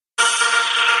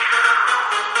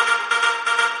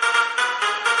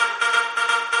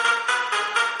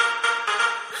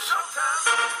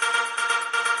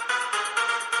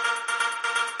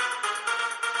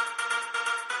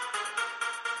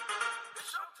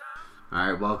All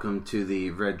right, welcome to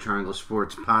the Red Triangle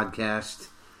Sports Podcast.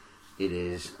 It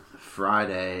is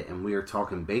Friday, and we are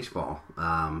talking baseball.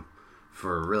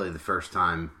 For really the first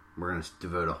time, we're going to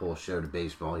devote a whole show to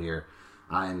baseball here.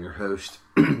 I am your host,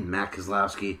 Matt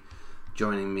Kozlowski.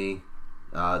 Joining me,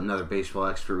 another baseball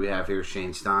expert we have here,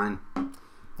 Shane Stein.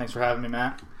 Thanks for having me,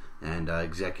 Matt. And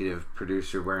executive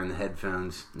producer wearing the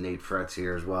headphones, Nate Fretz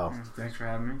here as well. Thanks for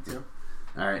having me, too.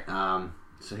 All right,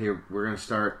 so here we're going to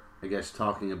start, we're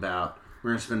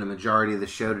going to spend a majority of the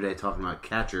show today talking about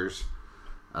catchers.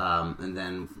 And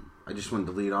then I just wanted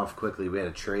to lead off quickly. We had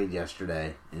a trade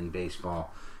yesterday in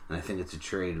baseball, and I think it's a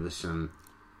trade with some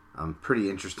pretty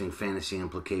interesting fantasy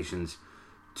implications.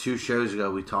 2 shows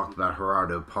ago, we talked about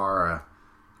Gerardo Parra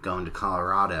going to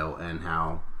Colorado and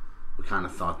how we kind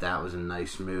of thought that was a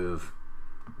nice move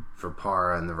for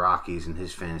Parra and the Rockies and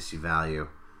his fantasy value.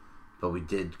 But we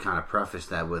did kind of preface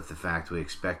that with the fact we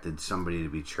expected somebody to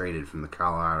be traded from the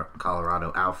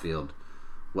Colorado outfield.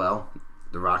 Well,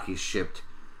 the Rockies shipped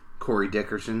Corey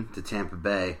Dickerson to Tampa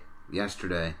Bay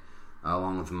yesterday,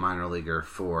 along with a minor leaguer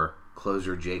for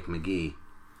closer Jake McGee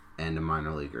and a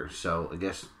minor leaguer. So I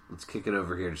guess let's kick it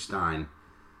over here to Stein.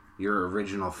 Your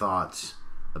original thoughts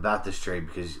about this trade,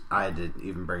 because I had to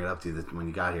even bring it up to you when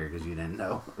you got here because you didn't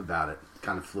know about it. It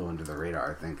kind of flew under the radar,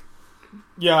 I think.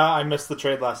 Yeah, I missed the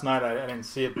trade last night. I didn't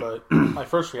see it, but my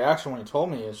first reaction when you told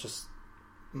me is just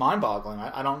mind-boggling.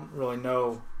 I don't really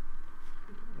know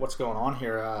what's going on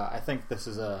here. I think this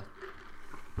is a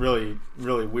really,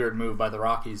 really weird move by the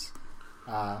Rockies.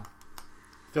 I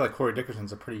feel like Corey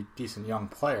Dickerson's a pretty decent young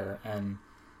player, and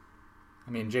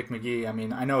I mean Jake McGee. I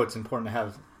mean, I know it's important to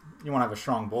have you want to have a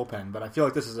strong bullpen, but I feel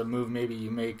like this is a move maybe you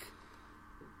make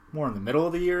more in the middle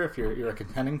of the year if you're a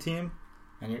contending team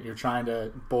and you're trying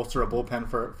to bolster a bullpen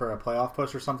for a playoff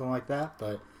push or something like that.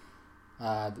 But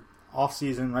off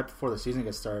season, right before the season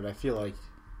gets started, I feel like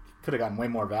could have gotten way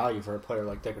more value for a player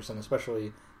like Dickerson, especially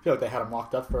I feel like they had him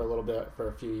locked up for a little bit for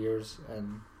a few years,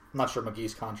 and I'm not sure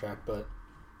McGee's contract, but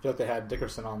I feel like they had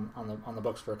Dickerson on the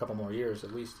books for a couple more years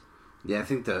at least. Yeah, I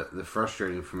think the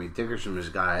frustrating for me, Dickerson was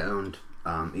a guy I owned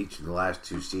each of the last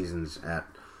 2 seasons at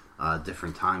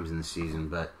different times in the season,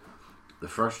 but the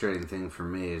frustrating thing for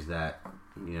me is that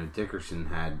Dickerson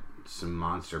had some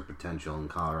monster potential in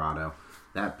Colorado.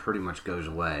 That pretty much goes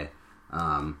away.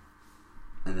 And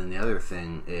then the other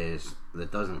thing is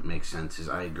that doesn't make sense is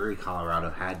I agree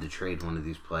Colorado had to trade one of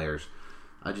these players.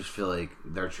 I just feel like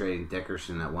they're trading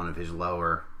Dickerson at one of his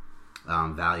lower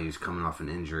values coming off an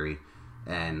injury.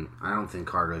 And I don't think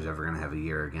Cargo's ever going to have a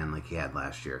year again like he had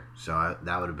last year. So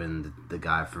that would have been the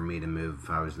guy for me to move if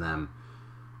I was them.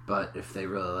 But if they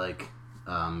really like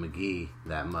McGee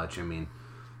that much, I mean,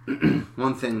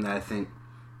 one thing that I think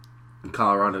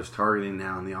Colorado's targeting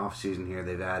now in the offseason here,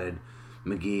 they've added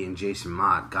McGee and Jason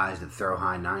Mott, guys that throw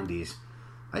high 90s.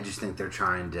 I just think they're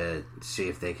trying to see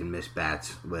if they can miss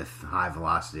bats with high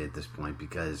velocity at this point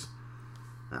because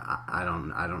I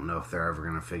don't know if they're ever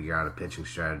going to figure out a pitching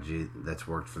strategy that's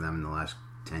worked for them in the last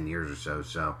 10 years or so.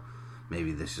 So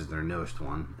maybe this is their newest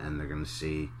one, and they're going to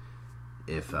see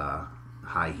if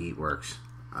high heat works.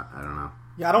 I don't know.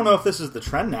 Yeah, I don't know if this is the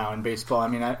trend now in baseball. I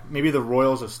mean, maybe the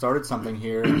Royals have started something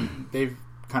here. They've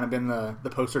kind of been the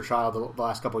poster child the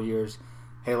last couple of years.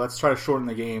 Hey, let's try to shorten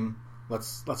the game.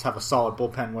 Let's have a solid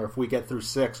bullpen where if we get through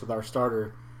 6 with our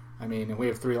starter, I mean, and we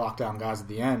have 3 lockdown guys at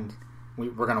the end, we're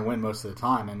going to win most of the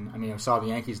time. And I mean, I saw the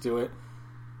Yankees do it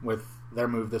with their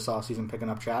move this offseason, picking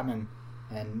up Chapman.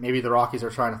 And maybe the Rockies are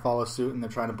trying to follow suit and they're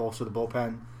trying to bolster the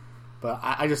bullpen. But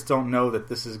I just don't know that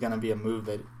this is going to be a move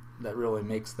that really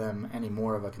makes them any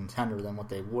more of a contender than what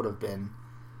they would have been.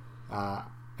 I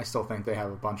still think they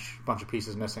have a bunch of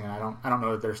pieces missing, and I don't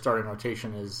know that their starting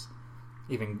rotation is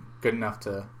even good enough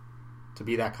to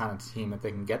be that kind of team that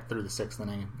they can get through the 6th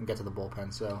inning and get to the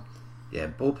bullpen. So, yeah,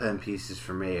 bullpen pieces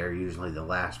for me are usually the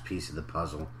last piece of the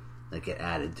puzzle that get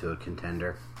added to a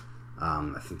contender.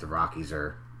 I think the Rockies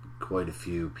are quite a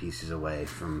few pieces away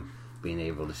from being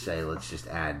able to say, let's just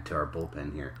add to our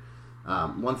bullpen here.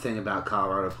 One thing about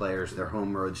Colorado players, their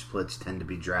home road splits tend to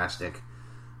be drastic.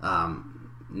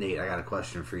 Nate, I got a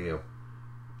question for you.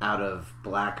 Out of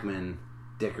Blackmon,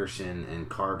 Dickerson, and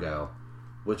Cargo,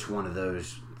 which one of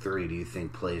those 3 do you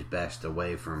think plays best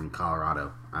away from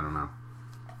Colorado? I don't know.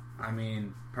 I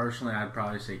mean, personally, I'd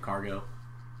probably say Cargo.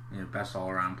 Best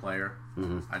all-around player,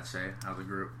 I'd say, out of the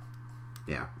group.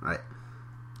 Yeah,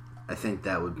 I think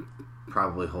that would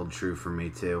probably hold true for me,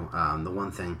 too. The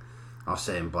one thing I'll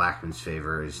say in Blackmon's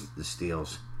favor is the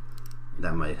steals.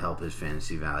 That might help his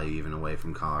fantasy value even away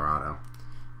from Colorado.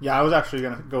 Yeah, I was actually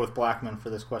going to go with Blackmon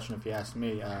for this question if you asked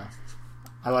me.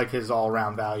 I like his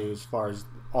all-around value as far as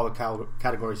all the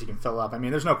categories he can fill up. I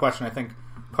mean, there's no question. I think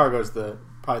Cargo's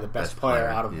probably the best player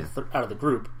out of the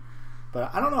group.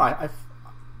 But I don't know. I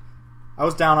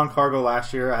was down on Cargo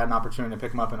last year. I had an opportunity to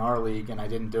pick him up in our league, and I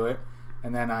didn't do it.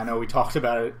 And then I know we talked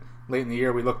about it late in the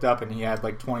year. We looked up, and he had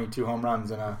like 22 home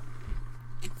runs in a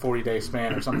 40-day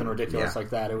span or something ridiculous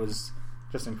like that. It was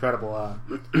just incredible.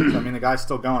 So, I mean, the guy's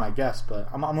still going, I guess, but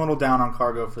I'm a little down on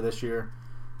Cargo for this year.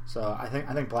 So I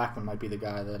think Blackmon might be the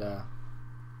guy that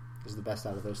is the best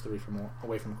out of those three from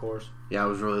away from Coors. Yeah, I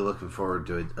was really looking forward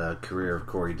to a career of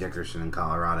Corey Dickerson in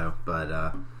Colorado,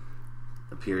 but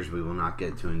appears we will not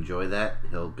get to enjoy that.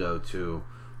 He'll go to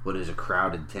what is a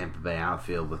crowded Tampa Bay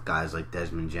outfield with guys like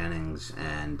Desmond Jennings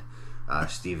and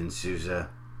Steven Souza.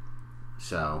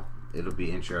 So it'll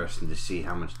be interesting to see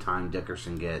how much time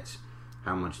Dickerson gets,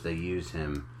 how much they use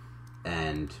him,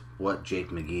 and what Jake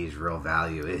McGee's real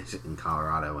value is in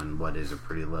Colorado and what is a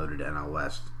pretty loaded NL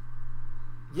West.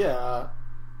 Yeah,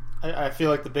 I feel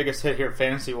like the biggest hit here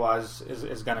fantasy-wise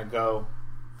is going to go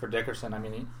for Dickerson. I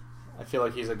mean, I feel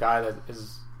like he's a guy that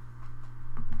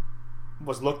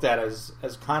was looked at as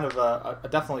kind of a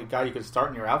definitely guy you could start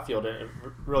in your outfield at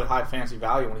really high fantasy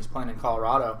value when he's playing in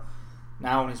Colorado.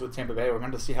 Now when he's with Tampa Bay, we're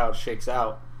going to see how it shakes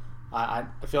out. I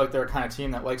feel like they're a kind of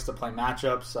team that likes to play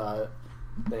matchups.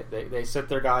 They sit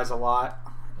their guys a lot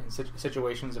in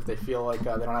situations if they feel like they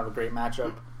don't have a great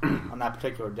matchup on that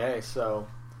particular day. So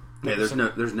yeah,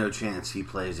 there's no chance he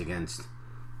plays against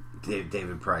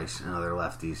David Price and other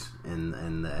lefties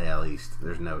in the AL East.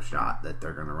 There's no shot that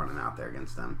they're going to run him out there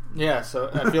against them. Yeah, so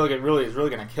I feel like it really is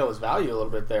going to kill his value a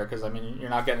little bit there because I mean you're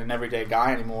not getting an everyday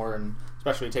guy anymore, and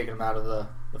especially taking him out of the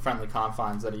friendly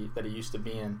confines that he used to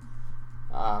be in.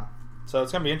 So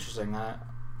it's going to be interesting. I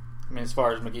mean, as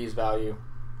far as McGee's value,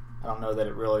 I don't know that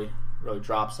it really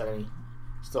drops at any.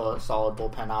 Still a solid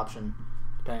bullpen option,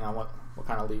 depending on what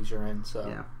kind of leagues you're in. So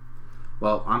yeah.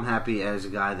 Well, I'm happy as a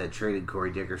guy that traded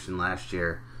Corey Dickerson last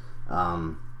year.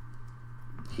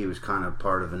 He was kind of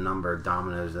part of a number of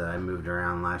dominoes that I moved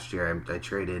around last year. I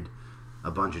traded a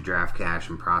bunch of draft cash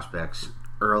and prospects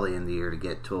early in the year to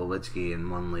get Tulowitzki in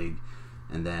one league,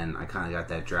 and then I kind of got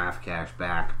that draft cash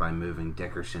back by moving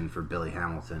Dickerson for Billy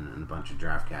Hamilton and a bunch of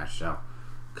draft cash. So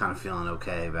kind of feeling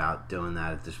okay about doing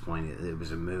that at this point. It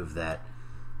was a move that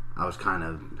I was kind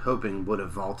of hoping would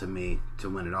have vaulted me to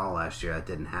win it all last year. That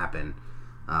didn't happen.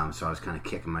 So I was kind of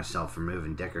kicking myself for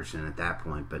moving Dickerson at that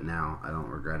point, but now I don't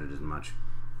regret it as much.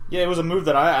 Yeah, it was a move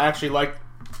that I actually liked.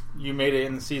 You made it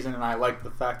in the season, and I liked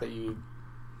the fact that you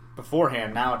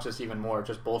beforehand. Now it's just even more. It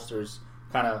just bolsters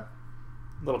kind of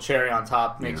little cherry on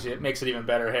top. Makes it even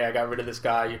better. Hey, I got rid of this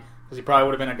guy because he probably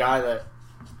would have been a guy that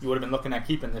you would have been looking at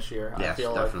keeping this year. Yes, I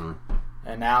feel definitely. Like.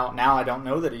 And now I don't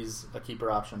know that he's a keeper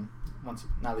option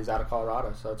now that he's out of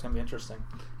Colorado. So it's gonna be interesting.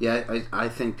 Yeah, I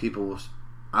think people will.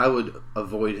 I would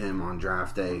avoid him on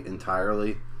draft day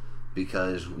entirely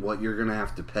because what you're going to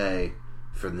have to pay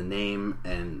for the name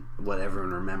and what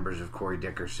everyone remembers of Corey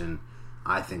Dickerson,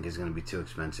 I think is going to be too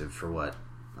expensive for what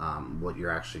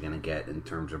you're actually going to get in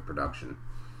terms of production.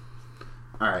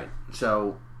 All right,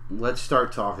 so let's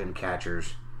start talking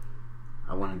catchers.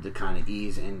 I wanted to kind of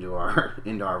ease into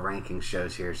our ranking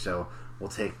shows here, so we'll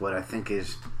take what I think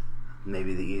is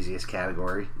maybe the easiest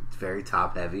category. It's very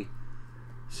top heavy.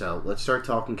 So let's start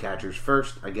talking catchers.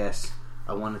 First, I guess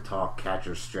I want to talk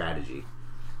catcher strategy.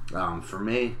 For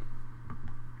me,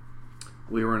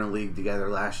 we were in a league together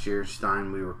last year.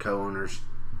 Stein, we were co-owners.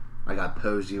 I got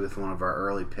Posey with one of our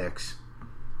early picks.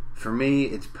 For me,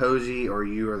 it's Posey or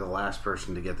you are the last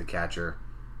person to get the catcher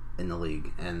in the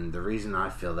league. And the reason I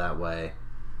feel that way,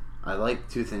 I like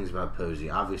two things about Posey.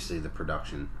 Obviously, the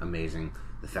production, amazing.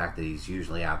 The fact that he's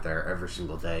usually out there every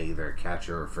single day, either a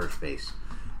catcher or first base.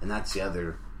 And that's the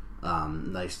other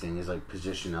nice thing is like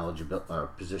position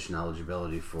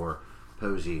eligibility for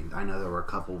Posey. I know there were a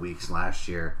couple weeks last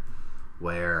year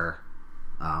where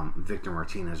Victor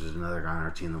Martinez was another guy on our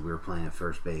team that we were playing at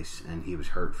first base, and he was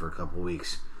hurt for a couple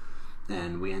weeks.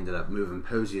 And we ended up moving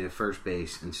Posey to first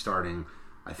base and starting,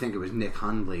 I think it was Nick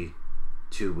Hundley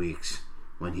 2 weeks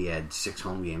when he had 6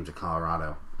 home games at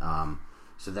Colorado.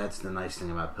 So that's the nice thing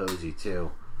about Posey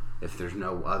too. If there's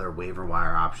no other waiver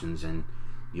wire options and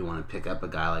you want to pick up a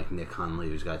guy like Nick Hundley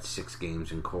who's got 6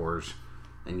 games in Coors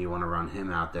and you want to run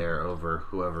him out there over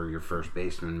whoever your first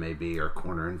baseman may be or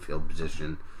corner infield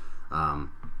position,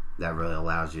 that really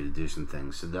allows you to do some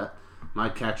things. So that my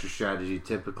catcher strategy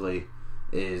typically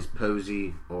is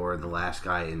Posey or the last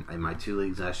guy in my 2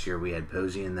 leagues last year. We had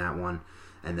Posey in that one,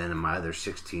 and then in my other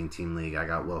 16-team league, I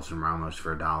got Wilson Ramos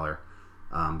for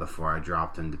 $1 before I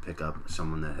dropped him to pick up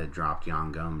someone that had dropped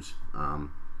Yan Gomes.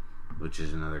 which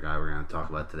is another guy we're going to talk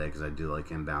about today because I do like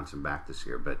him bouncing back this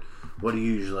year. But what do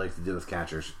you usually like to do with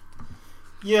catchers?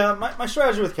 Yeah, my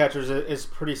strategy with catchers is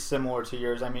pretty similar to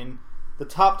yours. I mean, the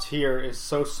top tier is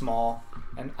so small,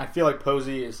 and I feel like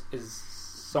Posey is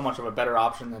so much of a better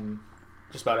option than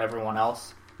just about everyone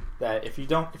else, that if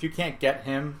you can't get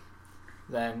him,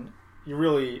 then you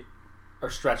really are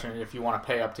stretching it if you want to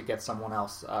pay up to get someone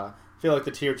else. I feel like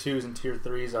the tier 2s and tier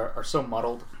 3s are so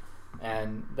muddled,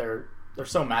 and they're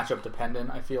so matchup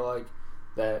dependent. I feel like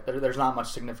that there's not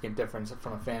much significant difference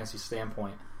from a fantasy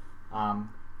standpoint.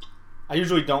 I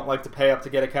usually don't like to pay up to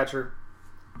get a catcher.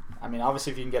 I mean,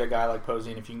 obviously, if you can get a guy like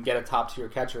Posey, and if you can get a top tier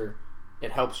catcher,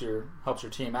 it helps your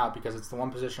team out, because it's the one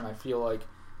position I feel like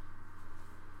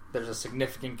there's a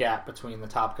significant gap between the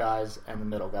top guys and the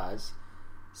middle guys.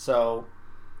 So,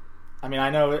 I mean, I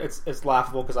know it's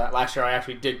laughable because last year I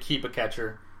actually did keep a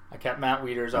catcher. I kept Matt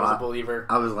Wieters. I was a believer.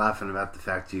 I was laughing about the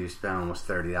fact you spent almost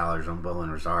 $30 on Bowen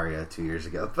Rosario 2 years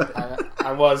ago. But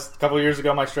I was. A couple of years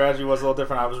ago, my strategy was a little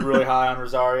different. I was really high on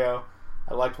Rosario.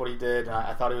 I liked what he did, and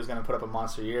I thought he was going to put up a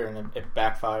monster year, and it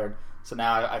backfired. So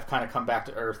now I've kind of come back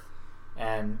to earth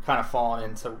and kind of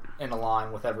fallen into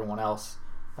line with everyone else.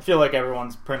 I feel like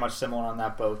everyone's pretty much similar on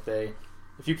that boat.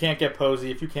 If you can't get Posey,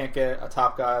 if you can't get a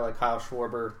top guy like Kyle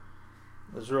Schwarber,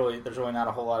 there's really not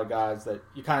a whole lot of guys that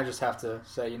you kind of just have to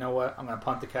say, you know what, I'm going to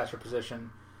punt the catcher position,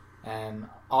 and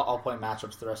I'll play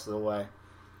matchups the rest of the way.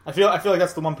 I feel like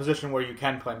that's the one position where you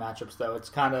can play matchups, though. It's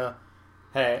kind of,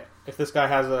 hey, if this guy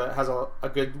has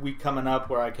a good week coming up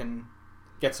where I can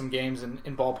get some games in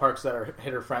ballparks that are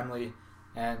hitter friendly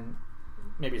and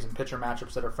maybe some pitcher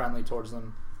matchups that are friendly towards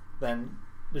them, then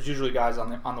there's usually guys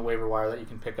on the waiver wire that you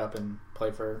can pick up and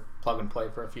plug and play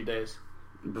for a few days.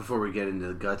 Before we get into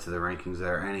the guts of the rankings, are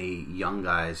there any young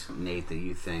guys, Nate, that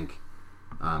you think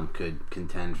could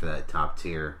contend for that top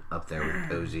tier up there with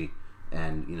Posey?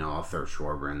 And, I'll throw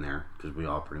Schwarber in there because we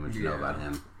all pretty much know about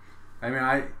him. I mean,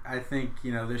 I think,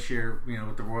 this year,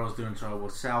 with the Royals doing so well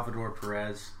with Salvador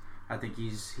Perez, I think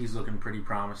he's looking pretty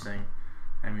promising.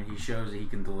 I mean, he shows that he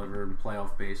can deliver in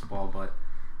playoff baseball, but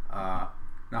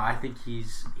no, I think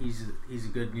he's a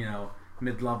good,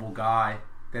 mid-level guy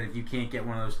that if you can't get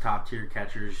one of those top-tier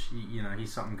catchers,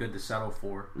 he's something good to settle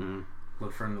for. Mm-hmm.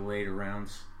 Look for in the later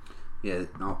rounds. Yeah,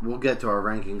 we'll get to our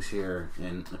rankings here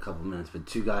in a couple minutes, but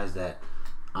two guys that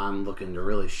I'm looking to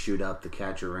really shoot up the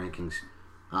catcher rankings.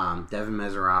 Devin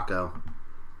Mesoraco,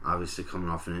 obviously coming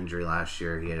off an injury last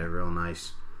year. He had a real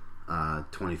nice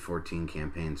 2014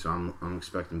 campaign, so I'm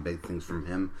expecting big things from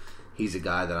him. He's a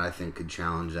guy that I think could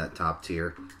challenge that top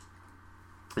tier.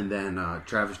 And then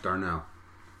Travis d'Arnaud,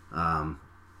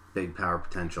 big power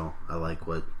potential. I like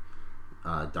what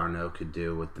d'Arnaud could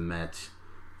do with the Mets.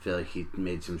 I feel like he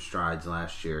made some strides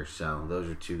last year, so those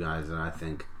are two guys that I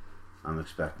think I'm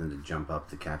expecting to jump up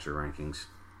the catcher rankings.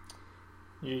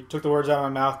 You took the words out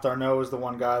of my mouth. d'Arnaud is the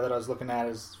one guy that I was looking at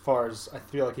as far as I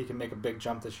feel like he can make a big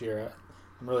jump this year.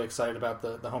 I'm really excited about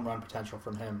the home run potential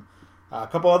from him. A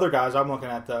couple other guys I'm looking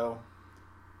at, though.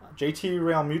 JT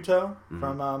Realmuto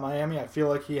from Miami. I feel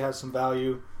like he has some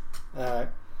value.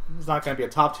 He's not going to be a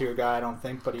top-tier guy, I don't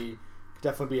think, but he could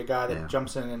definitely be a guy that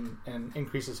jumps in and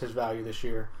increases his value this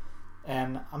year.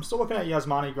 And I'm still looking at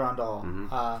Yasmani Grandal.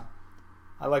 Mm-hmm.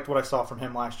 I liked what I saw from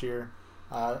him last year.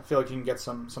 I feel like you can get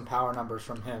some power numbers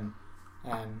from him.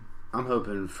 And I'm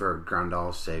hoping for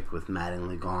Grandal's sake, with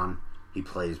Mattingly gone, he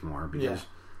plays more, because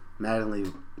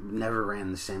Mattingly never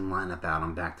ran the same lineup out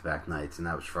on back-to-back nights, and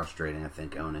that was frustrating, I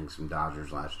think, owning some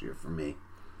Dodgers last year for me.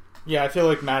 Yeah, I feel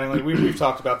like Mattingly, we've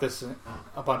talked about this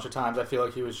a bunch of times. I feel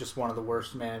like he was just one of the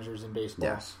worst managers in baseball.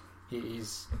 Yes.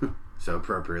 He's so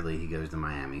appropriately, he goes to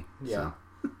Miami. Yeah.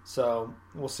 So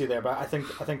we'll see there. But I think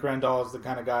Grandal is the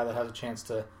kind of guy that has a chance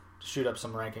to shoot up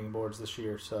some ranking boards this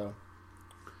year. So,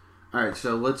 all right,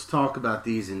 so let's talk about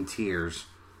these in tiers.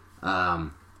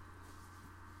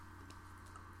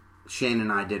 Shane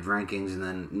and I did rankings, and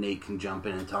then Nate can jump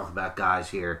in and talk about guys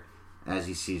here as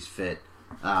he sees fit.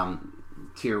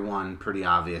 Tier 1, pretty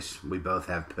obvious. We both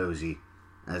have Posey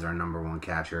as our number 1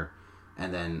 catcher.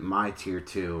 And then my Tier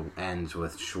 2 ends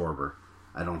with Schwarber.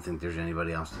 I don't think there's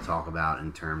anybody else to talk about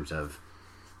in terms of...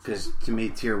 Because to me,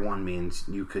 Tier 1 means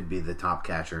you could be the top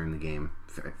catcher in the game,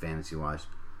 fantasy-wise.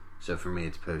 So for me,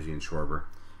 it's Posey and Schwarber.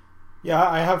 Yeah,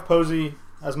 I have Posey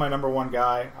as my number 1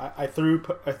 guy. I threw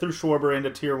Schwarber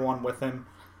into Tier 1 with him.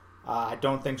 I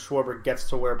don't think Schwarber gets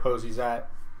to where Posey's at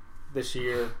this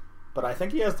year, but I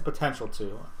think he has the potential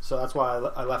to. So that's why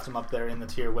I left him up there in the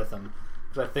tier with him,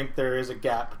 because I think there is a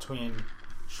gap between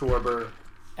Schwarber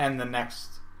and the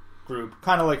next group.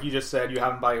 Kind of like you just said, you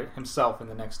have him by himself in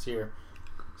the next tier.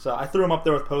 So I threw him up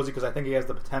there with Posey because I think he has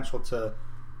the potential to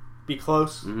be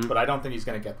close, but I don't think he's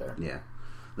going to get there. Yeah.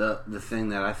 The thing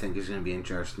that I think is going to be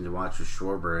interesting to watch with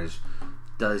Schwarber is,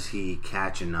 does he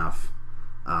catch enough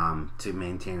to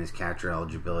maintain his catcher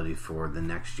eligibility for the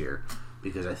next year?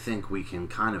 Because I think we can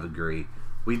kind of agree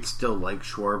we'd still like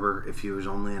Schwarber if he was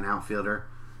only an outfielder,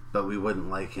 but we wouldn't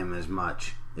like him as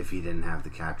much if he didn't have the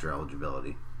catcher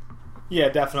eligibility. Yeah,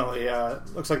 definitely.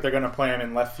 Looks like they're going to play him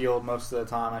in left field most of the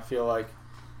time, I feel like.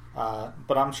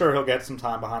 But I'm sure he'll get some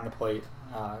time behind the plate.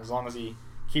 As long as he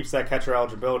keeps that catcher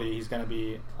eligibility, he's going to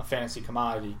be a fantasy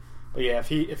commodity. But yeah,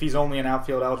 if he's only an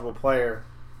outfield eligible player,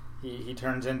 he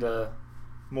turns into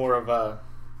more of a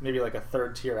maybe like a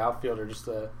third tier outfielder, just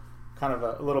a kind of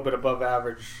a little bit above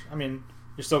average. I mean,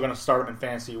 you're still going to start him in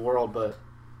fantasy world, but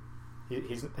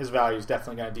his value is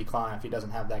definitely going to decline if he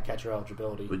doesn't have that catcher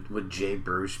eligibility. Would Jay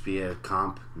Bruce be a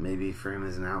comp maybe for him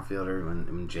as an outfielder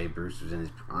when Jay Bruce was in his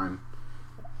prime?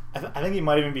 I think he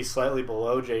might even be slightly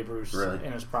below Jay Bruce really?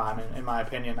 in his prime, in my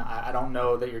opinion. I don't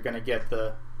know that you're going to get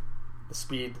the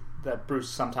speed that Bruce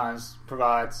sometimes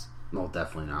provides. Well,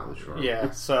 definitely not with Schwarber.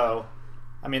 Yeah, so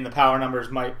I mean the power numbers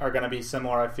are going to be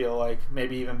similar. I feel like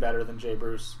maybe even better than Jay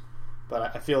Bruce,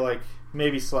 but I feel like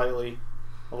maybe slightly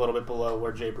a little bit below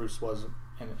where Jay Bruce was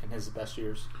in his best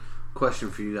years. Question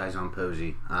for you guys on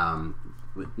Posey.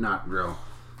 Not real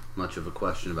much of a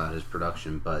question about his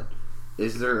production, but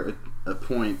is there a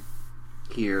point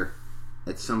here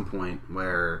at some point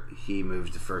where he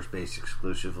moves to first base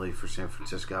exclusively for San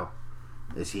Francisco?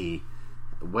 Is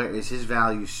his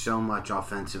value so much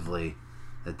offensively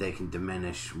that they can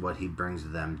diminish what he brings to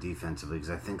them defensively? Because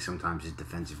I think sometimes his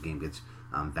defensive game gets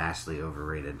vastly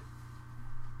overrated.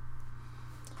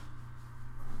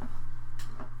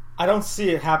 I don't see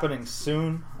it happening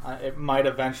soon. It might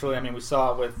eventually. I mean, we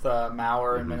saw it with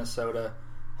Mauer in Minnesota,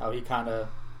 how he kind of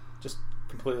just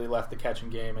completely left the catching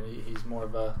game, and he's more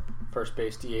of a first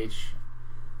base DH.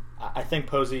 I think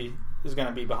Posey is going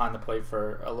to be behind the plate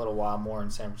for a little while more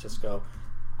in San Francisco.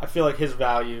 I feel like his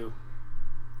value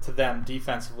to them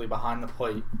defensively behind the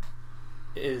plate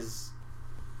is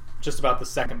just about the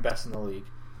second best in the league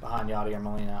behind Yadier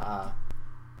Molina.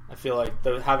 I feel like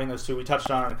having those two, we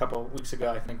touched on it a couple of weeks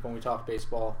ago, I think, when we talked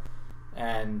baseball,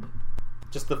 and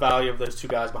just the value of those two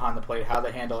guys behind the plate, how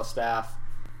they handle a staff,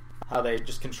 how they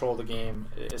just control the game,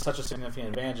 is such a significant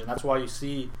advantage, and that's why you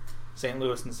see St.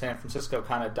 Louis and San Francisco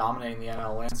kind of dominating the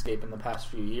NL landscape in the past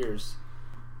few years.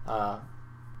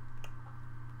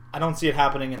 I don't see it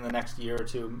happening in the next year or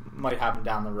two. It might happen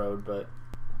down the road, but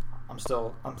I'm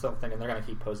still thinking they're going to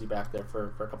keep Posey back there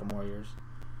for a couple more years.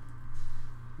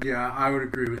 Yeah, I would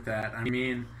agree with that. I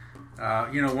mean,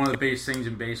 one of the biggest things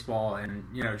in baseball and,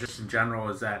 just in general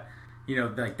is that,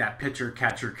 like that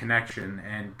pitcher-catcher connection.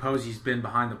 And Posey's been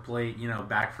behind the plate,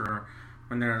 back for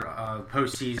when they're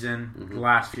postseason the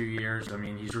last few years. I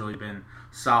mean, he's really been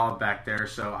solid back there.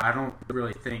 So I don't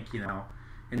really think,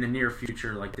 in the near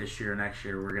future, like this year, next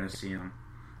year, we're going to see him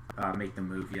make the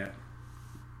move yet.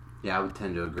 Yeah, I would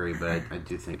tend to agree, but I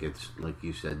do think it's, like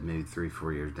you said, maybe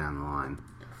 3-4 years down the line.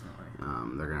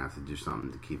 They're going to have to do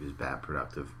something to keep his bat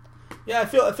productive. Yeah, I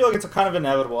feel like it's a kind of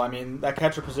inevitable. I mean, that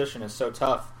catcher position is so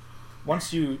tough.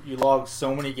 Once you log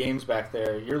so many games back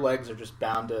there, your legs are just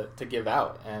bound to give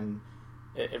out. And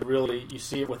it really, you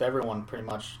see it with everyone pretty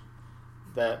much.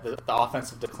 The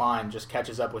offensive decline just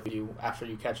catches up with you after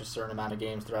you catch a certain amount of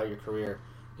games throughout your career.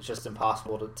 It's just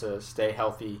impossible to stay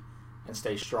healthy and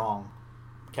stay strong,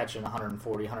 catching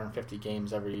 140, 150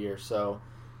 games every year. So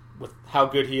with how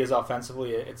good he is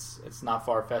offensively, it's not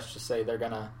far-fetched to say they're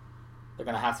gonna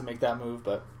have to make that move.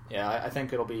 But yeah, I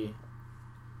think it'll be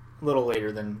a little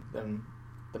later than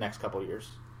the next couple of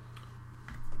years.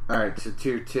 All right, so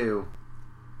tier 2,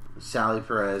 Sally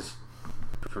Perez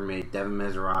for me, Devin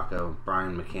Mesoraco,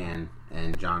 Brian McCann,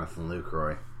 and Jonathan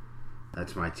Lucroy.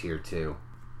 That's my tier 2.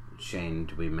 Shane,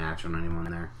 do we match on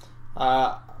anyone there?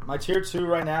 My tier 2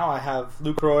 right now, I have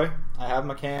Lucroy, I have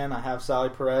McCann, I have Sally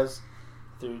Perez,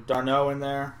 through d'Arnaud in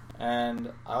there,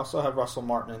 and I also have Russell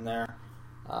Martin in there.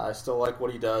 I still like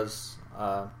what he does.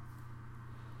 I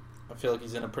feel like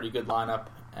he's in a pretty good lineup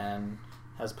and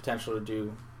has potential to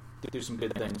do some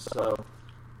good things. So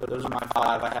those are my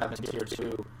 5 I have in tier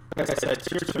 2. Like I said,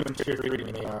 tier 2 and tier 3 to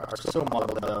me are so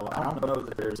muddled, though. I don't know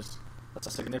that there's a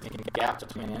significant gap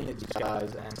between any of these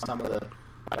guys and some of the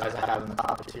guys I have in the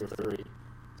top of tier 3.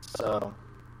 So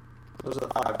those are the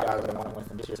 5 guys I went with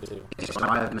in tier 2. So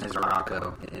I have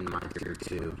Mesoraco in my tier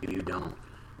 2. You don't.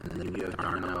 And then you have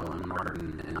d'Arnaud and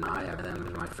Martin, and I have them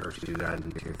as my first 2 guys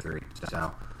in tier 3.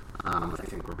 So I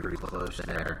think we're pretty close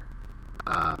there.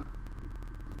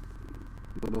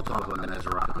 We'll talk about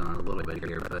Mesoraco in a little bit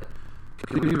here, but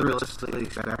can we realistically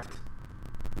expect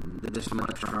this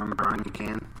much from Brian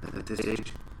McCann at this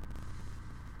age?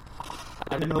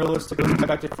 I didn't realistically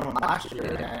expect it from him last year,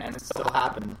 and it still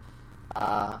happened.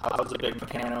 I was a big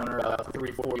McCann owner about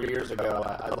 3-4 years ago.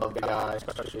 I love the guy,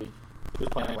 especially he was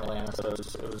playing in Atlanta, so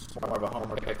it was more of a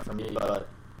homer pick for me. But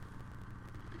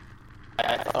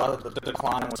I thought that the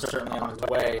decline was certainly on his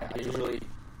way. I usually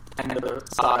tend to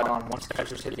side on once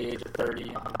catchers hit the age of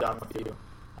 30, I'm done with you.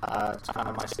 It's kind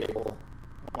of my staple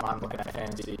when I'm looking at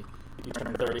fantasy. If you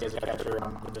turn 30 as a catcher,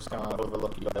 I'm just going to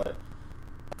overlook you. But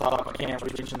I thought McCann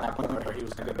was reaching that point where he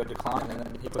was going to go decline, and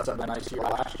then he puts up a nice year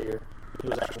last year. He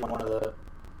was actually one of the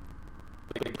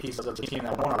big pieces of the team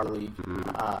that won our league,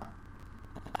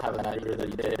 having that year that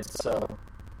he did. So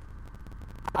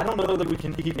I don't know that he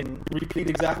can repeat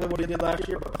exactly what he did last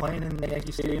year, but playing in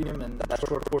Yankee Stadium and that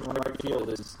short porch in right field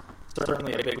is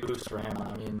certainly a big boost for him.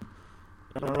 I mean,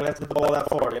 you don't really have to go that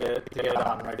far to get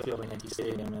out in right field in Yankee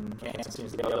Stadium, and Kansas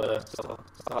seems to be able to still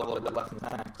have a little bit left in the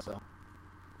tank. So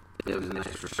it was a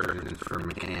nice resurgence for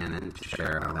McCann and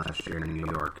Teixeira last year in New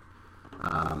York.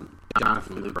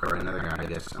 Jonathan Lucroy, another guy I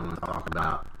guess I want to talk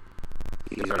about.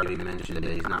 He's already mentioned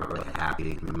that he's not really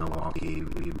happy in Milwaukee.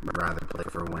 We'd rather play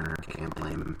for a winner. Can't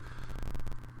blame him.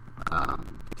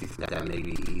 Do you think that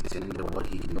maybe eats into what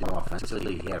he can do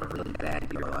offensively? He had a really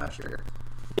bad year last year.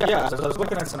 Yeah, so I was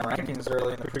looking at some rankings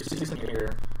early in the preseason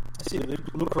here. I see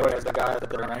Lucroy as the guy that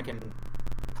they're ranking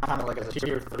kind of like as a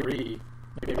tier 3,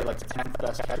 maybe like the 10th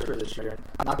best catcher this year.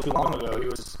 Not too long ago, he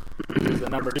was the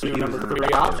number 2, number 3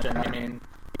 option. I mean,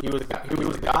 he was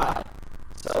the guy.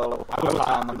 So I was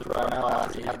high on him right now.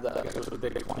 He had I guess it was the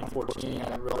big 2014. He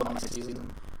had a real nice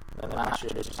season. And then last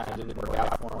year, it just kind of didn't work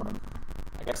out for him.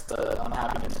 I guess the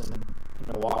unhappiness in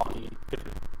Milwaukee could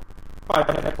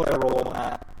probably play a role in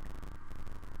that.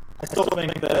 I still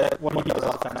think that what he does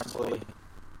offensively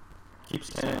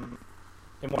keeps him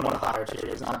in one of the higher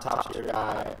tiers. He's not a top tier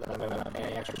guy that I'm going to pay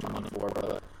any extra money for,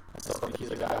 but I still think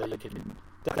he's a guy that you can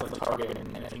definitely target,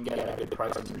 and if you can get a good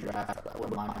price in your draft, I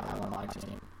wouldn't mind having on my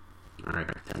team. All right,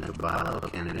 Tendo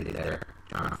Balo, Kennedy there.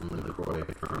 Jonathan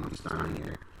Lucroy from Stein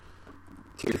here.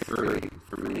 Tier 3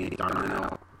 for me,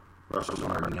 Darnell, Russell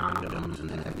Martin, Jan Jones, and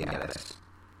Ed Gaddis.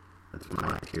 That's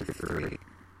my tier 3.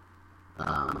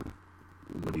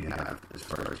 What do you have as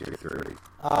far as tier 3?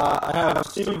 I have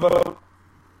Stephen Vogt,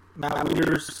 Matt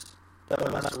Wieters,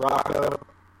 Devin Mesoraco,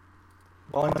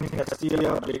 Wellington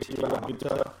Castillo, and JT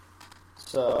Realmuto.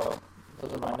 So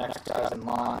those are my next guys in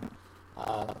line.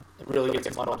 It really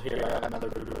gets muddled here. I have another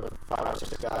group of 5 or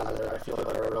 6 guys that I feel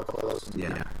like are real close.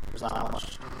 Yeah. There's not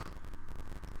much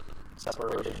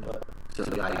separation, but So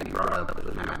the guy you brought up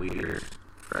was Matt Wieters.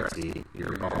 Frexy,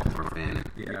 you're a Baltimore fan.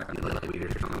 Yeah. You like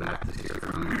Wieters coming back this year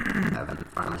from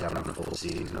finally having a full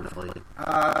season, hopefully.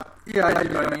 Yeah, I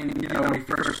do. I mean, when he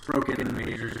first broke into the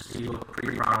majors, he looked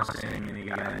pretty promising, and he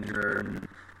got injured.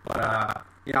 But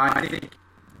I think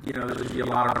there's going to be a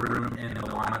lot of room in the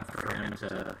lineup for him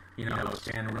to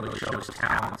stand and really show his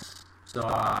talents. So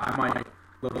I might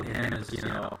look at him as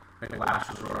like a last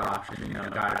resort option, a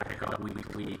guy to pick up week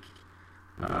to week.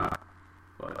 But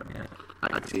yeah. I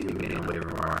could see him being a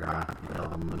waiver wire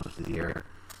guy most of the year,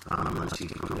 unless he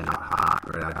comes out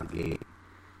hot right out of the gate.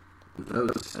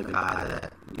 Vogt's a guy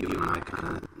that you and I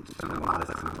kind of spent a lot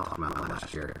of time talking about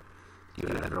last year. You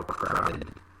had a real crowded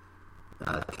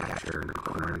catcher in the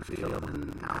corner infield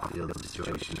and outfield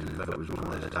situation, and Vogt was one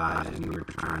of those guys, and you were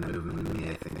trying to move him to me,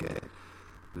 I think, at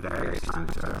various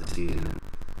times throughout the season, and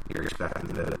you're expecting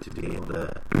Vogt to be able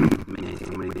to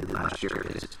maintain what he did last year,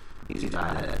 because he's a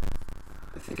guy that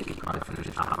I think he probably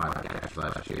finished top 5 catch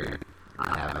last year.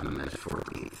 I have him as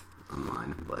 14th on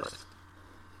my list.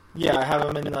 yeah, I have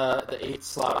him in the 8th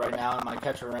slot right now in my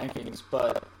catcher rankings.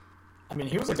 But I mean,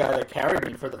 he was a guy that carried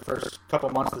me for the first couple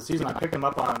months of the season. I picked him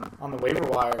up on the waiver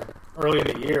wire early in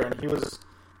the year, and he was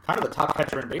kind of the top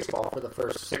catcher in baseball for the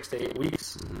first 6 to 8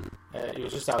 weeks. Mm-hmm. He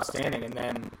was just outstanding, and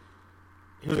then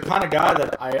he was the kind of guy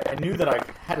that I knew that I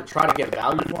had to try to get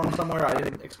value for him somewhere. I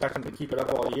didn't expect him to keep it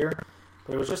up all year.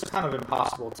 But it was just kind of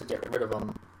impossible to get rid of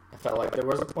him. I felt like there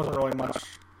wasn't really much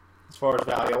as far as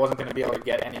value. I wasn't going to be able to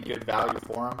get any good value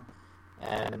for him,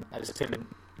 and I just couldn't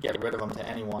get rid of him to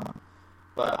anyone.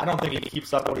 But I don't think he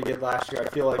keeps up what he did last year. I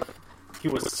feel like he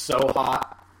was so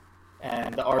hot,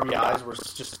 and the RBIs were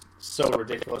just so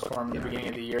ridiculous for him at the beginning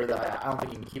of the year that I don't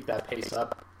think he can keep that pace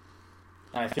up.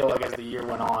 And I feel like as the year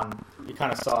went on, you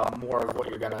kind of saw more of what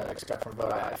you're going to expect from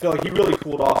Vogt. I feel like he really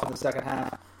cooled off in the second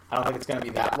half. I don't think it's going to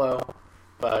be that low.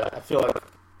 But I feel like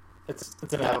it's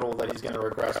inevitable that he's going to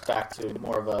regress back to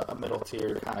more of a middle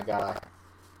tier kind of guy.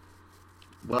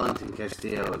 Wellington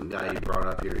Castillo, the guy you brought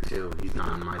up here too, he's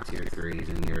not in my tier 3s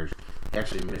in years. He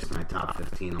actually missed my top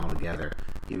 15 altogether.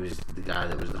 he was the guy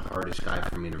that was the hardest guy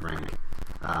for me to rank.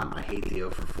 I hate the 0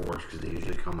 for 4s because they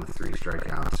usually come with 3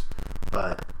 strikeouts,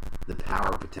 but the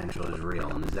power potential is real,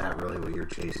 and is that really what you're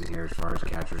chasing here as far as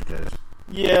catchers goes?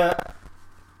 Yeah,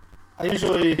 I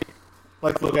usually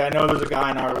look, I know there's a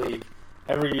guy in our league.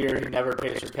 Every year he never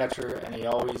pays for catcher, and he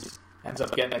always ends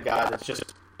up getting a guy that's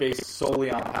just based solely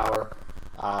on power.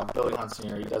 Billy Hunt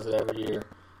Sr., he does it every year.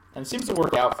 And it seems to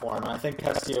work out for him. And I think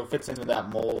Castillo fits into that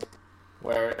mold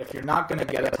where if you're not going to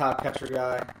get a top catcher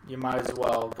guy, you might as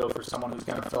well go for someone who's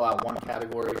going to fill out one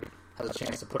category, has a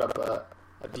chance to put up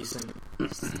a decent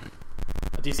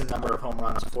number of home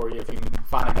runs for you. If you can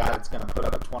find a guy that's going to put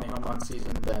up a 20 home run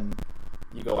season, then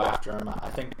you go after him. I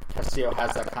think Castillo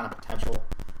has that kind of potential.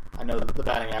 I know the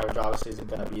batting average obviously isn't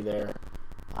going to be there,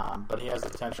 but he has the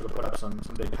potential to put up some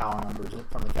big power numbers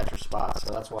from the catcher spot,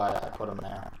 so that's why I put him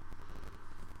there.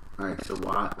 All right, so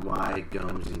why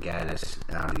Gomes and Gaddis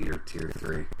out of your tier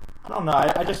 3? I don't know.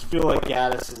 I just feel like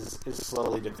Gaddis is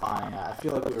slowly declining. I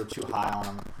feel like we were too high on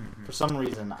him for some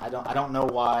reason. I don't know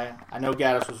why. I know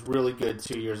Gaddis was really good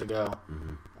 2 years ago,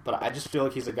 but I just feel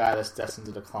like he's a guy that's destined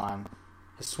to decline.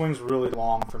 His swing's really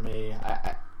long for me.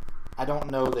 I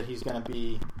don't know that he's going to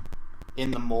be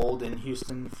in the mold in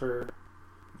Houston for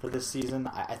this season.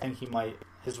 I think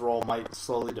his role might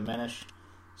slowly diminish.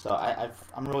 So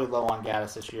I'm really low on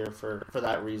Gaddis this year for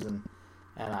that reason,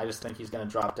 and I just think he's going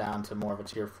to drop down to more of a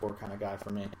tier 4 kind of guy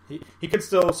for me. He could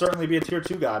still certainly be a tier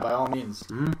 2 guy by all means.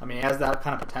 I mean, he has that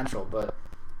kind of potential, but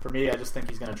for me, I just think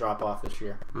he's going to drop off this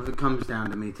year. If it comes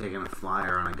down to me taking a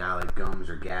flyer on a guy like Gomes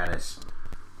or Gaddis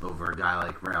over a guy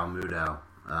like Real Muto,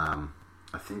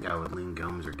 I think I would lean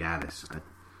Gomes or Gaddis.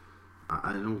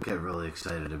 I don't get really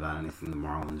excited about anything the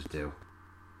Marlins do.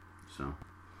 So.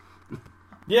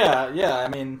 Yeah. I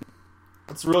mean,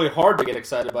 it's really hard to get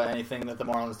excited by anything that the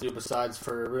Marlins do besides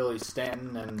for really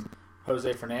Stanton and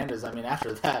Jose Fernandez. I mean,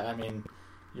 after that, I mean,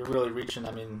 you're really reaching.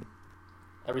 I mean,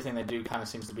 everything they do kind of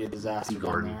seems to be a disaster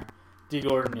down there. D.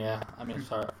 Gordon, yeah. I mean,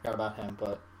 sorry, I forgot about him,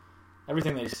 but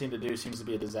everything they seem to do seems to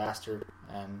be a disaster,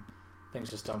 and things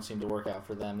just don't seem to work out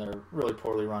for them. They're a really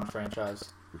poorly run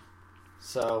franchise.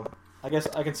 So I guess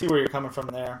I can see where you're coming from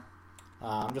there.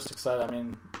 I'm just excited. I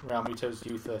mean, Real Muto's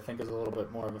youth, I think, is a little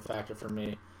bit more of a factor for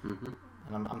me. And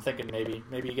I'm thinking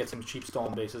maybe you get some cheap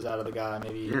stolen bases out of the guy.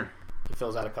 Maybe he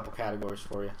fills out a couple categories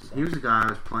for you. So. He was a guy I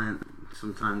was playing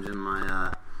sometimes in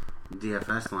my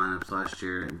DFS lineups last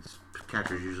year.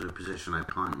 Catcher's usually a position I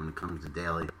punt when it comes to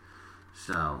daily.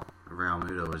 So Real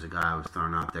Muto was a guy I was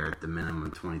throwing out there at the minimum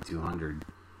 2,200,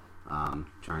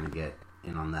 trying to get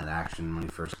in on that action when he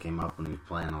first came up when he was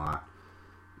playing a lot.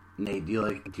 Nate, do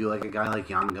you like a guy like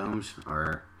Yan Gomes,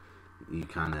 or he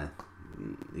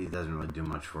doesn't really do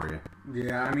much for you?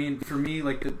 Yeah, I mean, for me,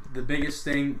 like the biggest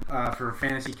thing for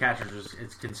fantasy catchers is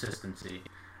it's consistency.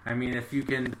 I mean, if you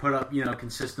can put up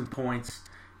consistent points,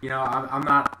 I'm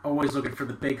not always looking for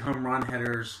the big home run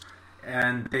hitters,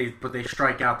 but they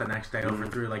strike out the next day over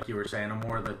 3, like you were saying. I'm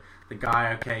more the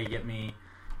guy. Okay, get me,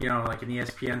 like an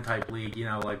ESPN type league,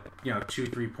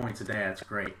 2-3 points a day. That's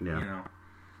great. Yeah.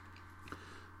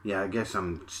 Yeah, I guess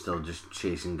I'm still just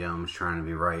chasing Gomes, trying to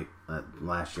be right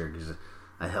last year because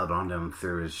I held on to him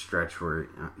through his stretch where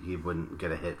he wouldn't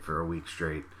get a hit for a week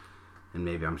straight, and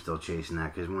maybe I'm still chasing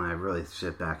that because when I really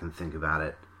sit back and think about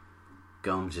it,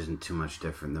 Gomes isn't too much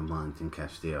different than Wellington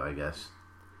Castillo, I guess.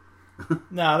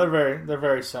 No, they're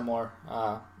very similar.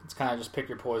 It's kind of just pick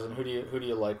your poison. Who do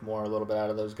you like more a little bit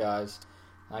out of those guys?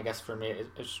 And I guess for me,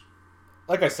 it's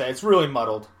like I say, it's really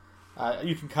muddled.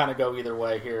 You can kind of go either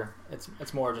way here.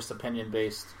 It's more just opinion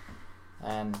based,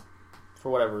 and for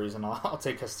whatever reason, I'll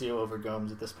take Castillo over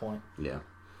Gomes at this point. Yeah.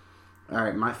 All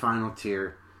right, my final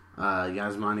tier: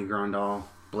 Yasmani Grandal,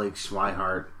 Blake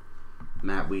Swihart,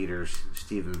 Matt Wieters,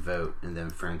 Stephen Vogt, and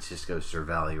then Francisco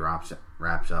Cervelli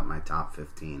wraps up my top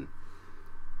 15.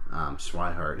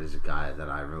 Swihart is a guy that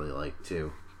I really like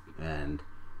too, and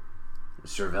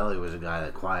Cervelli was a guy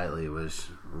that quietly was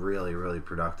really, really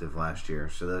productive last year.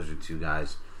 So those are two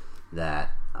guys that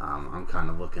I'm kind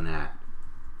of looking at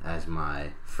as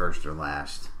my first or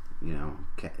last.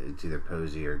 It's either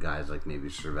Posey or guys like maybe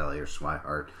Cervelli or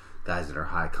Swihart, guys that are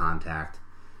high contact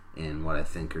in what I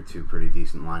think are two pretty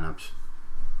decent lineups.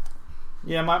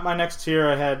 Yeah, my next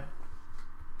tier I had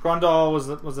Grandal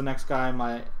was the next guy in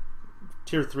my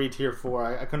tier 3, tier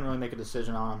 4. I couldn't really make a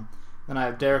decision on him. Then I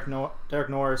have Derek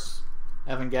Norris,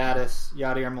 Evan Gaddis,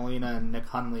 Yadier Molina, and Nick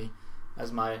Hundley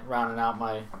as my rounding out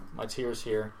my tiers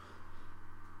here.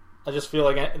 I just feel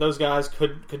like those guys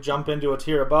could jump into a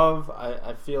tier above.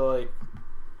 I feel like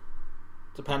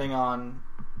depending on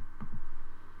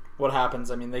what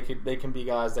happens, I mean they can be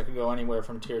guys that could go anywhere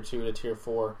from tier 2 to tier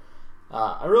 4.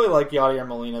 I really like Yadier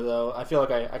Molina, though. I feel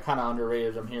like I kind of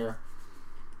underrated him here,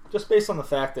 just based on the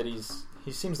fact that he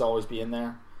seems to always be in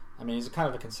there. I mean, he's kind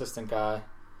of a consistent guy,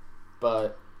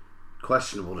 but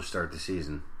questionable to start the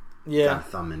season. Yeah, got a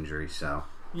thumb injury, so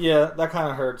yeah, that kind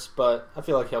of hurts. But I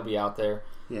feel like he'll be out there.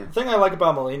 Yeah. The thing I like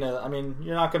about Molina, I mean,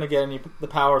 you're not going to get any. The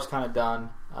power's kind of done,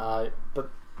 but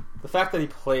the fact that he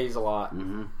plays a lot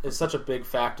is such a big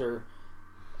factor,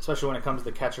 especially when it comes to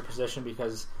the catcher position,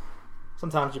 because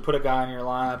sometimes you put a guy in your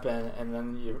lineup and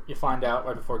then you find out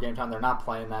right before game time they're not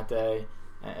playing that day,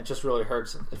 and it just really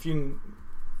hurts. If you can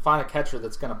find a catcher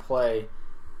that's going to play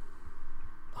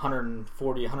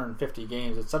 140, 150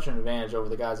 games, it's such an advantage over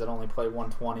the guys that only play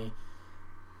 120.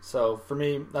 So for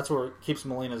me, that's where it keeps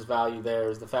Molina's value there,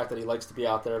 is the fact that he likes to be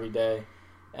out there every day.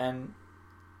 And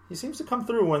he seems to come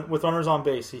through with runners on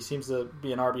base. He seems to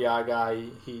be an RBI guy.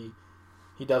 He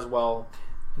does well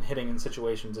in hitting in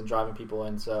situations and driving people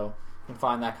in. So you can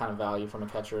find that kind of value from a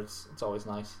catcher. It's always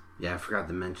nice. Yeah, I forgot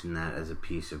to mention that as a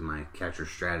piece of my catcher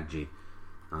strategy.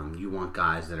 You want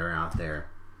guys that are out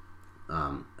there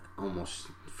almost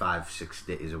 5-6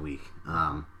 days a week.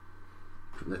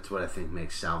 That's what I think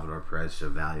makes Salvador Perez so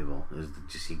valuable, is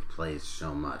just he plays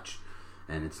so much.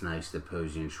 And it's nice that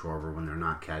Posey and Schwarber, when they're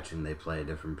not catching, they play a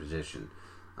different position.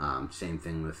 Same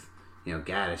thing with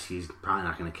Gaddis. He's probably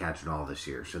not going to catch it all this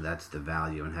year, so that's the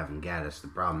value in having Gaddis. The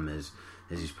problem is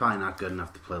he's probably not good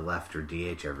enough to play left or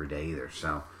DH every day either,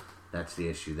 so that's the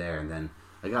issue there. And then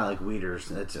a guy like Wieters,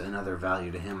 that's another value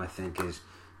to him, I think, is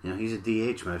he's a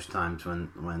DH most times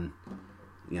when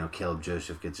Caleb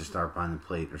Joseph gets a start behind the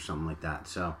plate or something like that.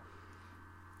 So,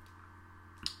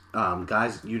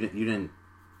 guys, you didn't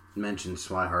mention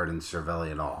Swihart and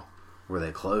Cervelli at all. Were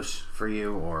they close for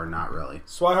you or not really?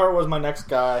 Swihart was my next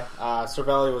guy.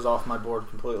 Cervelli was off my board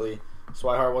completely.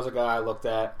 Swihart was a guy I looked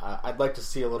at. I'd like to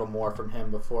see a little more from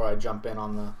him before I jump in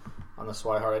on the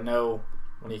Swihart. I know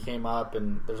when he came up,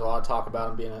 and there's a lot of talk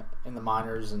about him being in the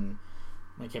minors and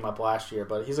when he came up last year,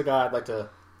 but he's a guy I'd like to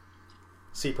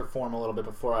see perform a little bit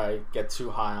before I get too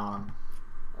high on him.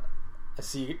 I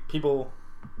see people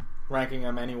ranking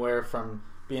him anywhere from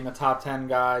being a top 10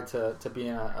 guy to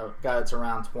being a guy that's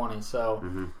around 20.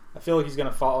 So I feel like he's going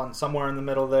to fall in somewhere in the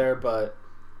middle there, but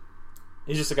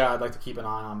he's just a guy I'd like to keep an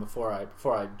eye on before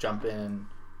I jump in and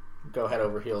go head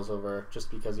over heels over,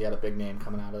 just because he had a big name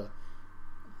coming out of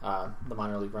the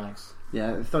minor league ranks.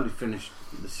 Yeah, I thought he finished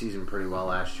the season pretty well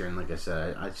last year, and like I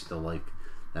said, I still like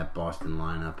that Boston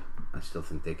lineup. I still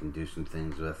think they can do some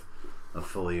things with a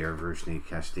full year of Rusney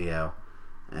Castillo.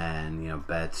 And,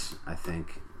 Betts, I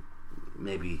think,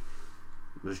 maybe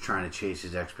was trying to chase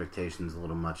his expectations a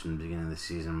little much in the beginning of the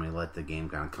season. When he let the game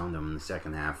kind of come to him in the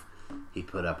second half, he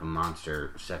put up a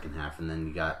monster second half. And then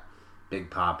you got Big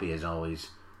Papi, as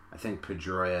always. I think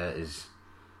Pedroia is...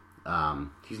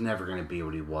 he's never going to be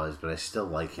what he was, but I still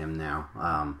like him now.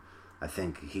 I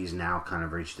think he's now kind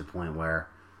of reached the point where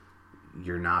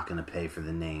you're not going to pay for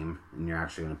the name, and you're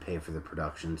actually going to pay for the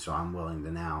production. So I'm willing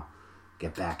to now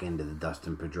get back into the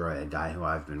Dustin Pedroia, a guy who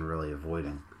I've been really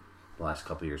avoiding the last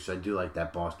couple of years. So I do like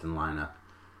that Boston lineup.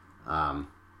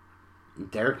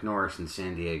 Derek Norris in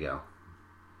San Diego.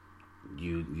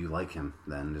 You like him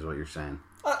then, is what you're saying?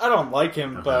 I don't like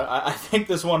him, Okay. but I think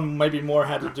this one maybe more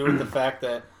had to do with the fact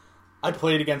that I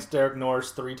played against Derek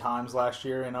Norris 3 times last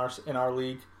year in our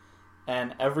league,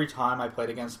 and every time I played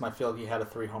against him, I feel like he had a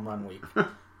 3 home run week,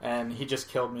 and he just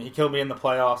killed me. He killed me in the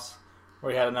playoffs,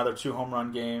 where he had another 2 home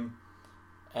run game,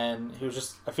 and he was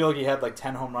just... I feel like he had like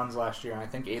 10 home runs last year, and I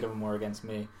think 8 of them were against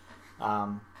me.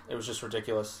 It was just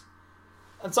ridiculous.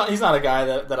 He's not a guy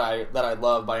that I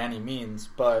love by any means,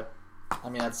 but I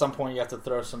mean, at some point you have to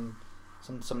throw some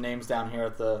names down here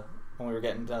when we were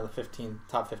getting down to the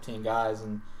top 15 guys,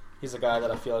 and he's a guy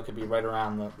that I feel like could be right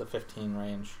around the 15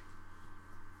 range.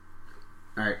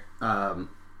 All right.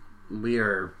 We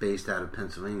are based out of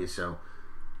Pennsylvania, so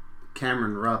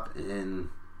Cameron Rupp and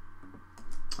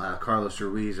Carlos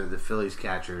Ruiz are the Phillies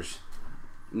catchers.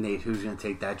 Nate, who's going to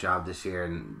take that job this year,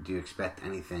 and do you expect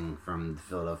anything from the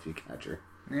Philadelphia catcher?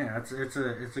 Yeah, it's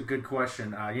a good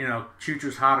question. Chooch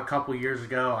was hot a couple years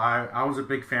ago. I was a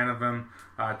big fan of him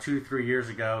 2-3 years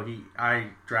ago.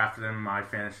 I drafted him in my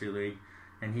fantasy league,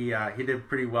 and he did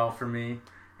pretty well for me.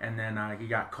 And then he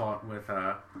got caught with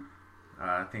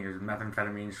I think it was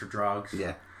methamphetamines for drugs.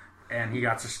 Yeah, and he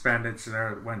got suspended, so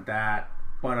there went that.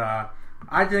 But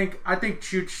I think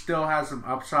Chooch still has some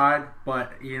upside,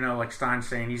 but like Stein's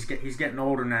saying, he's getting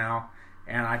older now,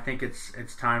 and I think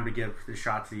it's time to give the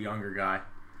shot to the younger guy.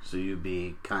 So you'd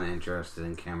be kind of interested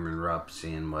in Cameron Rupp,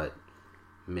 seeing what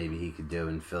maybe he could do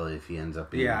in Philly if he ends up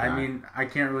being. Yeah, the guy. I mean, I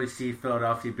can't really see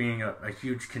Philadelphia being a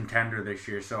huge contender this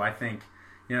year, so I think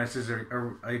this is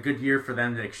a good year for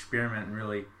them to experiment and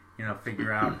really,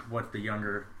 figure out what the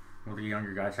younger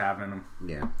guys have in them.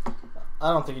 Yeah.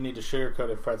 I don't think you need to sugarcoat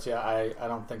it, Fretzy. I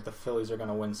don't think the Phillies are going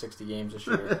to win 60 games this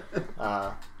year.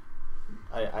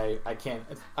 I can't.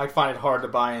 I find it hard to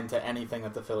buy into anything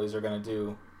that the Phillies are going to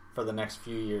do for the next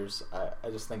few years. I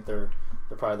just think they're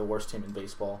probably the worst team in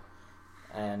baseball,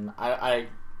 and I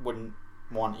wouldn't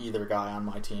want either guy on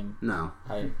my team. No.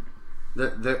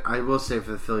 I will say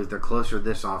for the Phillies, they're closer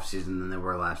this offseason than they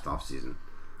were last offseason.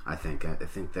 I think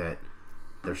that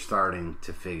they're starting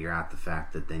to figure out the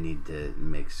fact that they need to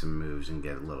make some moves and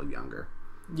get a little younger.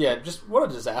 Yeah, just what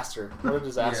a disaster. What a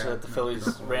disaster that the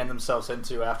Phillies ran themselves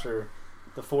into after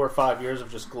the 4 or 5 years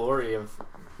of just glory of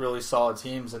really solid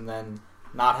teams, and then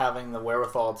not having the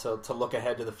wherewithal to look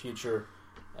ahead to the future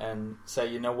and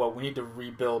say, you know what, we need to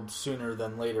rebuild sooner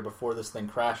than later before this thing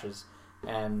crashes.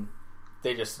 And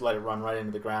they just let it run right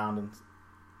into the ground, and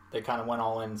they kind of went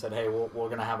all in and said, hey, we're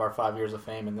going to have our 5 years of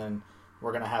fame, and then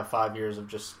we're going to have 5 years of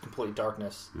just complete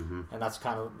darkness. Mm-hmm. And that's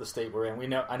kind of the state we're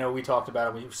in. I know we talked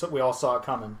about it. We all saw it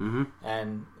coming, mm-hmm.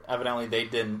 and evidently they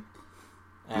didn't.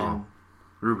 And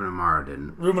Ruben Amaro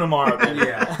didn't. Ruben Amaro didn't.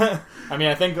 Yeah. I mean,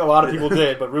 I think a lot of people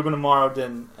did, but Ruben Amaro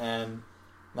didn't, and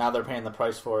now they're paying the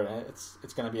price for it. And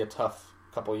it's going to be a tough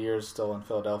couple of years still in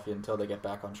Philadelphia until they get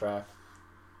back on track.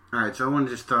 All right, so I want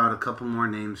to just throw out a couple more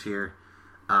names here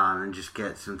and just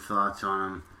get some thoughts on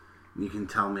them. You can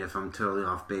tell me if I'm totally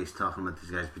off base talking about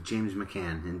these guys, but James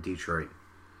McCann in Detroit.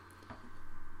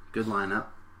 Good lineup.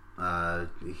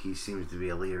 He seems to be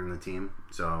a leader in the team,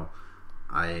 so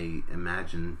I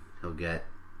imagine he'll get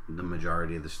the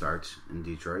majority of the starts in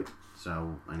Detroit.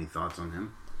 So, any thoughts on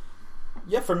him?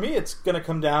 Yeah, for me, it's going to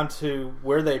come down to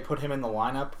where they put him in the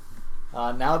lineup.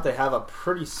 Now that they have a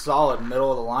pretty solid middle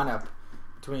of the lineup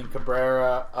between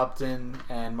Cabrera, Upton,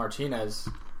 and Martinez,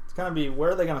 it's going to be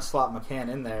where are they going to slot McCann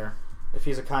in there if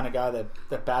he's the kind of guy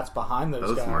that bats behind those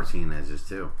guys. Both Martinez's,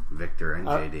 too. Victor and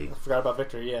JD. I forgot about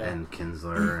Victor, yeah. And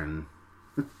Kinsler and...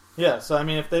 Yeah, so I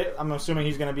mean, I'm assuming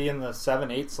he's going to be in the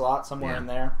 7-8 slot somewhere in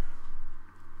there.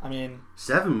 I mean,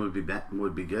 7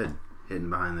 would be good hitting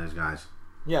behind those guys.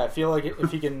 Yeah, I feel like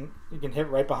if he can hit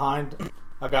right behind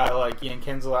a guy like Ian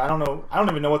Kinsler. I don't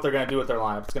even know what they're going to do with their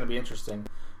lineup. It's going to be interesting,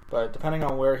 but depending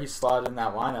on where he's slotted in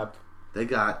that lineup, they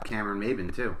got Cameron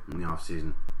Maybin too in the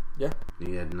offseason. Yeah,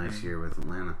 he had a nice year with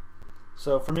Atlanta.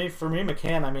 So for me,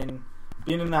 McCann, I mean,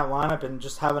 being in that lineup and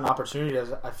just having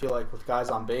opportunities, I feel like with guys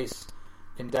on base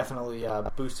can definitely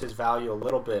boost his value a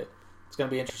little bit. It's going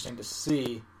to be interesting to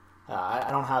see. I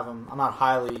don't have him. I'm not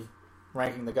highly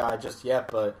ranking the guy just yet,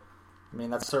 but I mean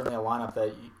that's certainly a lineup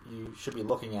that you should be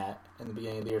looking at in the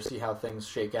beginning of the year, see how things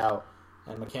shake out,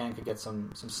 and McCann could get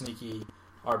some sneaky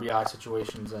RBI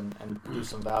situations and produce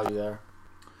some value there.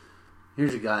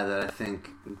 Here's a guy that I think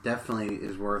definitely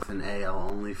is worth an AL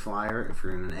only flyer if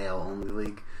you're in an AL only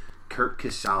league. Curt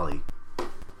Casali.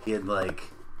 He had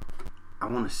I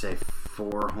want to say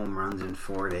 4 home runs in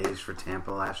 4 days for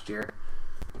Tampa last year.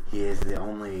 He is the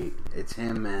only. It's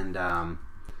him and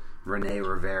Rene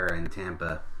Rivera in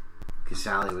Tampa.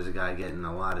 Casali was a guy getting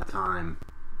a lot of time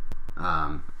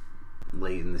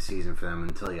late in the season for them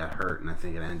until he got hurt, and I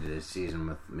think it ended his season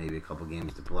with maybe a couple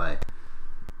games to play.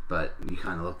 But you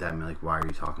kind of looked at me like, why are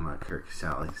you talking about Curt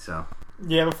Casali? So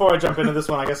yeah, before I jump into this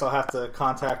one, I guess I'll have to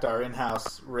contact our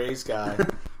in-house Rays guy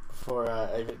before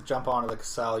I jump onto the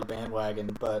Casali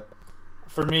bandwagon. But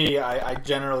for me, I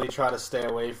generally try to stay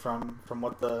away from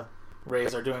what the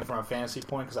Rays are doing from a fantasy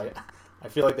point because I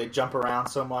feel like they jump around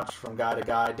so much from guy to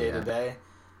guy, day to day.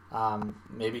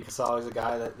 Maybe Casali's a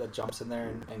guy that jumps in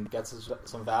there and gets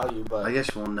some value. But I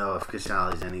guess we'll know if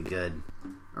Casali's any good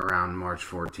around March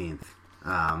 14th,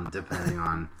 depending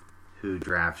on who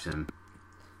drafts him.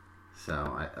 So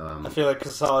I feel like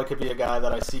Casali could be a guy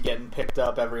that I see getting picked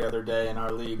up every other day in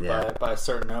our league by a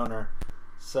certain owner.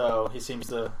 So he seems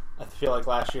to. I feel like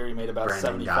last year he made about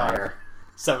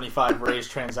 75 Rays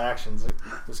transactions. It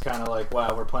was kind of like,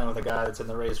 wow, we're playing with a guy that's in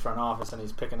the Rays front office and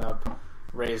he's picking up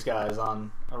Rays guys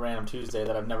on a random Tuesday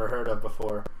that I've never heard of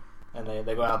before. And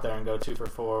they go out there and go 2 for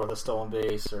 4 with a stolen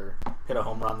base or hit a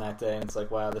home run that day. And it's like,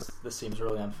 wow, this seems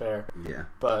really unfair. Yeah.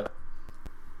 But,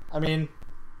 I mean,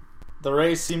 the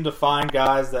Rays seem to find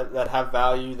guys that have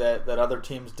value that other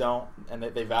teams don't. And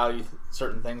they value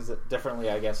certain things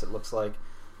differently, I guess it looks like.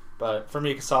 But for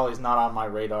me, Casali's not on my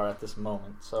radar at this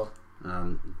moment. So,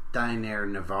 Dainer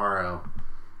Navarro,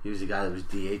 he was a guy that was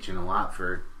DHing a lot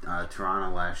for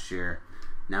Toronto last year.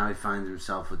 Now he finds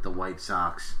himself with the White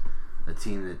Sox, a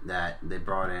team that they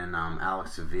brought in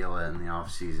Alex Avila in the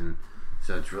offseason.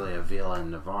 So it's really Avila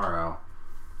and Navarro.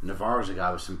 Navarro's a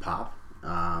guy with some pop.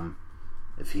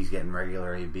 if he's getting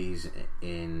regular ABs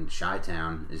in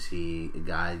Chi-Town, is he a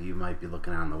guy you might be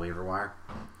looking at on the waiver wire?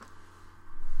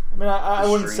 I mean, I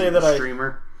wouldn't say that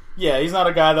streamer. Yeah, he's not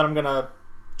a guy that I'm going to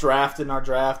draft in our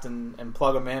draft and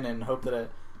plug him in and hope that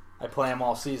I play him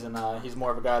all season. He's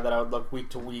more of a guy that I would look week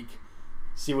to week,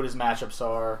 see what his matchups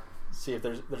are, see if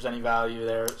there's any value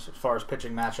there as far as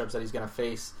pitching matchups that he's going to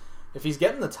face. If he's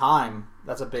getting the time,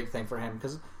 that's a big thing for him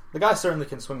because the guy certainly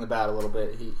can swing the bat a little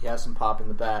bit. He has some pop in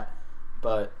the bat,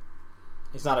 but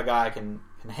he's not a guy I can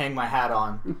hang my hat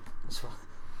on.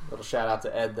 Little shout out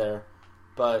to Ed there.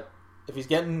 But if he's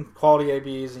getting quality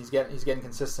ABs and he's getting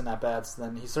consistent at bats,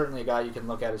 then he's certainly a guy you can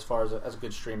look at as far as a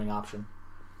good streaming option.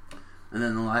 And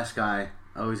then the last guy,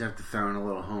 I always have to throw in a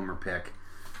little homer pick.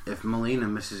 If Molina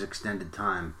misses extended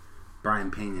time,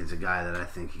 Brian Pena is a guy that I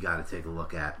think you got to take a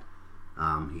look at.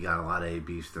 He got a lot of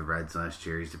ABs for the Reds last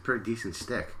year. He's a pretty decent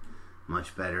stick.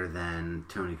 Much better than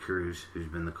Tony Cruz, who's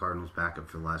been the Cardinals' backup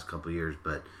for the last couple of years.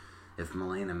 But if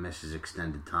Molina misses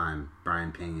extended time,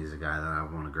 Brian Pena is a guy that I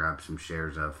want to grab some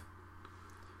shares of.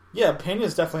 Yeah, Pena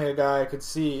is definitely a guy I could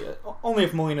see, only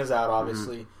if Molina's out,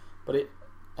 obviously. Mm-hmm. But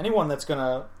anyone that's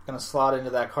gonna slot into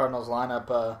that Cardinals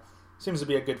lineup seems to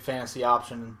be a good fantasy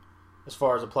option as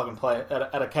far as a plug and play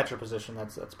at a catcher position.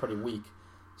 That's pretty weak.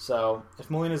 So if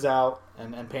Molina's out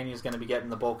and Pena's going to be getting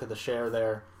the bulk of the share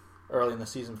there early in the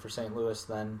season for St. Louis,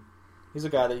 then he's a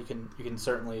guy that you can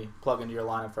certainly plug into your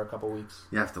lineup for a couple weeks.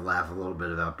 You have to laugh a little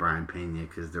bit about Brian Pena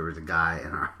because there was a guy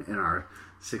in our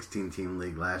 16-team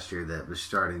league last year that was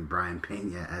starting Brian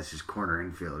Pena as his corner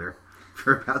infielder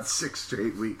for about 6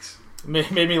 straight weeks.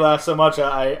 Made me laugh so much.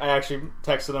 I actually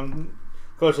texted him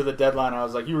close to the deadline. I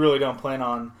was like, "You really don't plan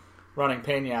on running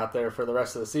Pena out there for the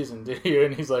rest of the season, do you?"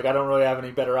 And he's like, "I don't really have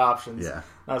any better options." Yeah.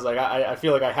 I was like, I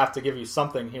feel like I have to give you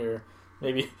something here.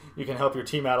 Maybe you can help your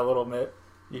team out a little bit.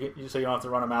 So you don't have to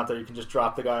run him out there. You can just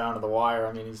drop the guy onto the wire.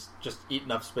 I mean, he's just eating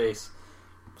up space.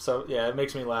 So, yeah, it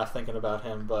makes me laugh thinking about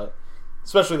him. But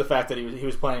especially the fact that he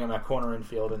was playing him at corner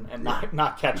infield and not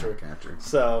catcher. Not catcher.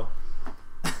 So,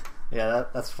 yeah,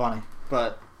 that's funny.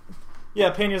 But, yeah,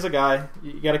 Pena's a guy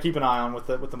you got to keep an eye on with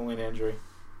the Molina injury,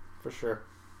 for sure.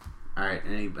 All right,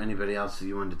 anybody else that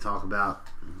you wanted to talk about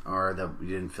or that you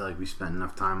didn't feel like we spent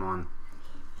enough time on?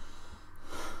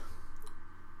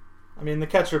 I mean, the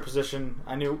catcher position,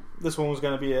 I knew this one was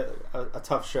going to be a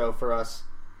tough show for us.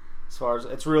 As far as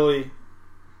it's really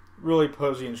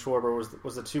Posey and Schwarber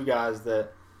was the two guys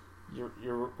that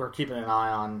we're keeping an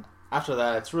eye on. After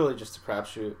that, it's really just a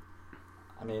crapshoot.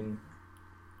 I mean,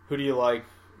 who do you like?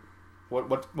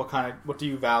 What do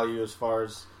you value as far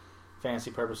as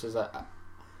fantasy purposes?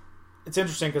 It's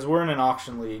interesting because we're in an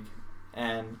auction league,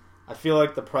 and I feel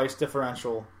like the price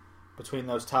differential between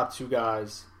those top two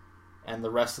guys and the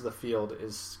rest of the field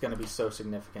is going to be so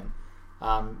significant.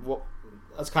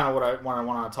 That's kind of what I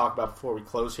want to talk about before we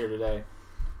close here today.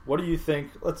 What do you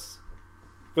think? Let's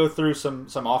go through some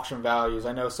auction values.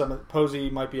 I know Posey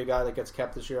might be a guy that gets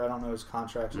kept this year. I don't know his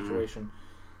contract situation.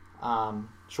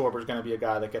 Schwarber's going to be a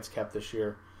guy that gets kept this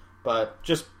year. But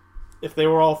just if they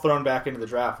were all thrown back into the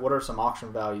draft, what are some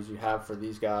auction values you have for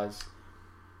these guys?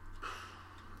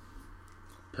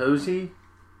 Posey,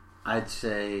 I'd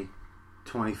say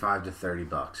 $25 to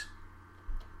 $30,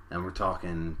 and we're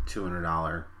talking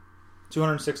 $200,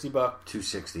 $260,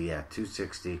 $260, yeah,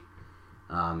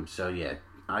 $260. So yeah,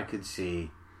 I could see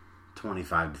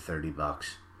 $25 to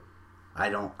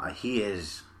 $30. He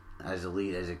is as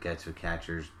elite as it gets with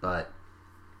catchers, but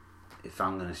if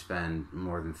I'm going to spend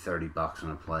more than $30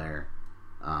 on a player,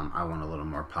 I want a little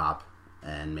more pop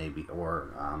and maybe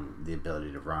the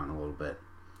ability to run a little bit.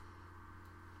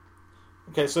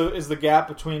 Okay, so is the gap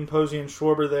between Posey and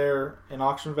Schwarber there in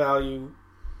auction value?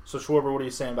 So Schwarber, what are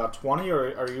you saying, about 20,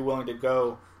 or are you willing to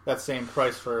go that same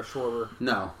price for a Schwarber?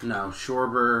 No.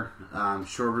 Schwarber's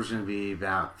going to be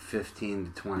about 15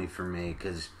 to 20 for me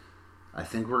because I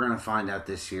think we're going to find out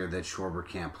this year that Schwarber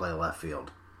can't play left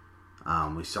field.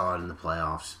 We saw it in the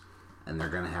playoffs, and they're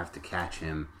going to have to catch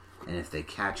him. And if they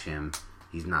catch him,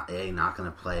 he's not going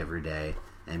to play every day,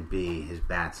 and B, his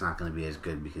bat's not going to be as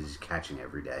good because he's catching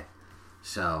every day.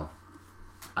 So,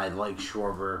 I like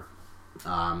Schwarber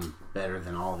better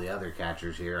than all the other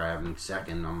catchers here. I have him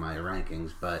second on my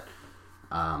rankings, but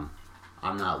I'm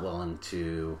not willing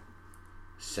to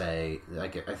say, I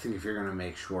think if you're going to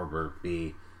make Schwarber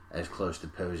be as close to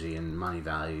Posey in money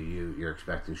value, you're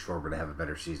expecting Schwarber to have a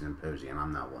better season than Posey, and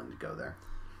I'm not willing to go there.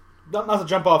 Not to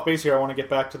jump off base here, I want to get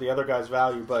back to the other guy's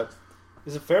value, but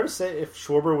is it fair to say if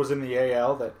Schwarber was in the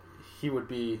AL that he would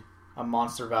be a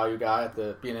monster value guy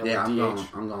at being able to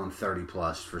DH? I'm going 30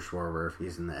 plus for Schwarber if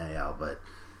he's in the AL, but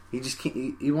he just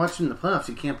can't. You watch him in the playoffs,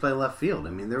 he can't play left field. I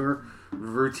mean, there were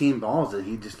routine balls that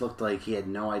he just looked like he had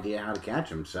no idea how to catch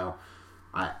them. So,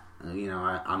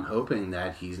 I'm hoping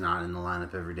that he's not in the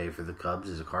lineup every day for the Cubs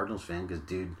as a Cardinals fan, because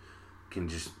dude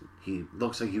he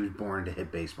looks like he was born to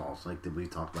hit baseballs. Like we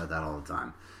talk about that all the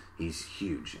time. He's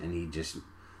huge, and he just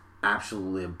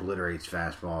absolutely obliterates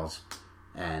fastballs,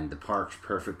 and the park's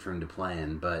perfect for him to play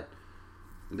in. But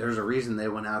there's a reason they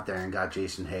went out there and got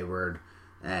Jason Hayward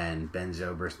and Ben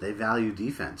Zobrist. They value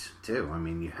defense too. I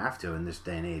mean, you have to in this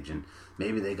day and age, and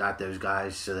maybe they got those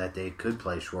guys so that they could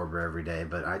play Schwarber every day.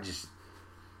 But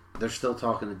they're still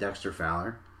talking to Dexter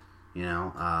Fowler.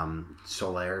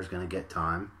 Soler is going to get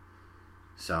time.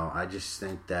 So I just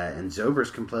think that, and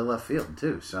Zobrist can play left field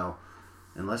too. So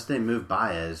unless they move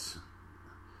Baez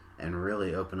and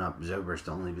really open up Zobrist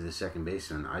to only be the second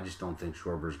baseman, I just don't think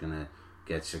Schwarber's going to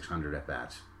get 600 at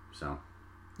bats. So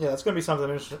yeah, that's going to be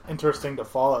something interesting to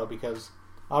follow, because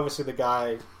obviously the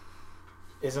guy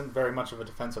isn't very much of a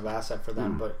defensive asset for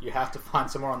them, but you have to find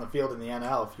somewhere on the field in the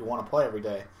NL if you want to play every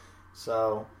day.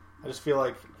 So I just feel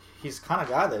like he's the kind of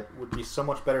guy that would be so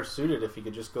much better suited if he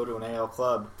could just go to an AL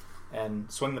club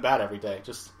and swing the bat every day.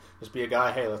 Just be a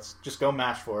guy, hey, let's just go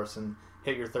mash for us and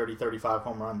hit your 30, 35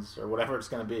 home runs or whatever it's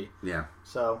going to be. Yeah.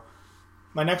 So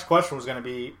my next question was going to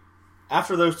be,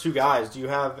 after those two guys, do you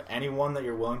have anyone that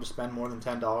you're willing to spend more than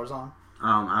 $10 on?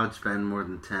 I would spend more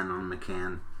than 10 on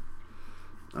McCann.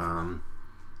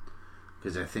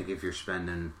 Because I think if you're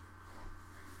spending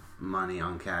money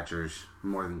on catchers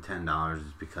more than $10,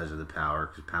 it's because of the power,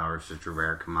 because power is such a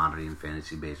rare commodity in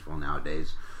fantasy baseball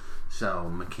nowadays.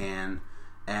 So McCann,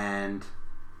 and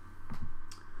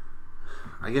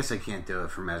I guess I can't do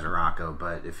it for Mesoraco,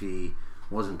 but if he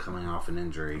wasn't coming off an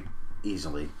injury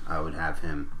easily, I would have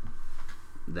him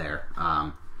there.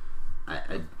 I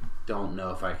don't know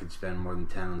if I could spend more than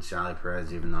 10 on Sally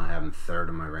Perez, even though I have him third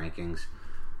in my rankings.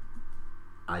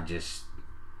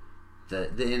 The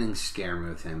innings scare me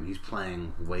with him. He's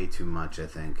playing way too much, I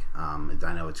think.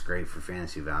 I know it's great for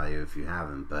fantasy value if you have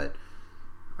him, but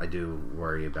I do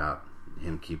worry about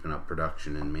him keeping up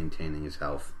production and maintaining his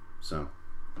health. So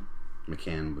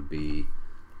McCann would be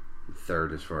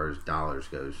third as far as dollars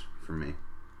goes for me.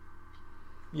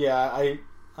 Yeah,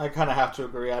 I kind of have to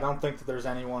agree. I don't think that there's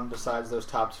anyone besides those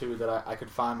top two that I could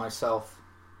find myself,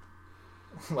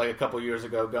 like a couple years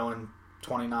ago, going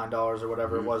 $29 or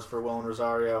whatever it was for Willen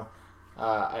Rosario.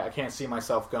 I can't see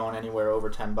myself going anywhere over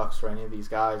 $10 for any of these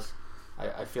guys.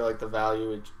 I feel like the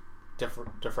value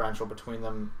differential between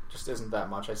them just isn't that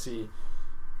much. I see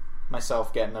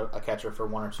myself getting a catcher for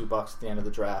 $1 or $2 at the end of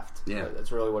the draft. Yeah,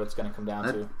 that's really what it's going to come down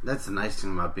to. That's the nice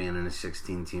thing about being in a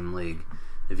 16-team league.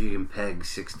 If you can peg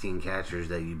 16 catchers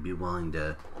that you'd be willing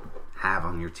to have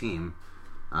on your team,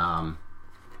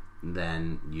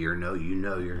 then you know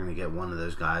you're going to get one of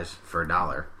those guys for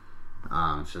 $1.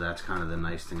 So that's kind of the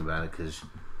nice thing about it, because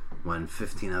when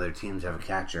 15 other teams have a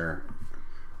catcher,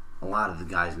 a lot of the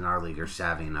guys in our league are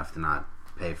savvy enough to not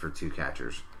pay for two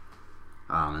catchers,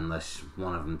 unless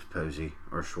one of them's Posey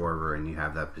or Schwarber and you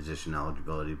have that position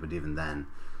eligibility. But even then,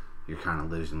 you're kind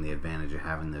of losing the advantage of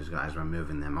having those guys by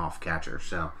moving them off catcher.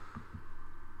 So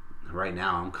right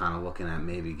now I'm kind of looking at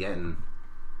maybe getting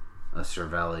a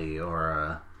Cervelli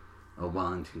or a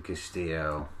Wellington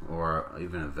Castillo, or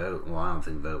even a Vogt. Well, I don't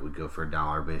think Vogt would go for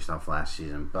 $1 based off last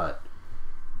season, but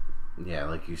yeah,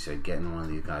 like you said, getting one of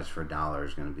these guys for $1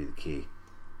 is going to be the key.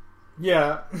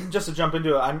 Yeah, just to jump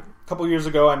into it, a couple years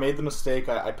ago I made the mistake.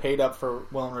 I paid up for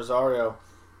Willen Rosario,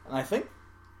 and I think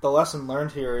the lesson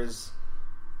learned here is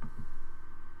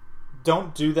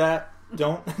don't do that.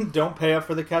 Don't pay up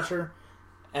for the catcher,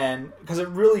 and because it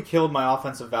really killed my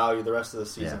offensive value the rest of the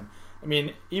season. Yeah. I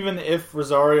mean, even if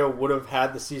Rosario would have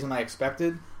had the season I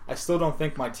expected, I still don't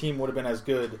think my team would have been as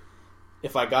good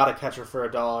if I got a catcher for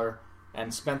 $1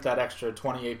 and spent that extra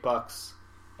 $28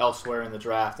 elsewhere in the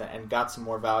draft and got some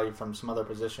more value from some other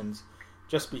positions,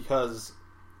 just because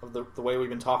of the way we've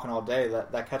been talking all day.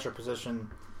 That catcher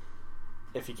position,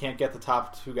 if you can't get the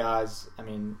top two guys, I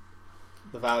mean,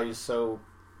 the value is so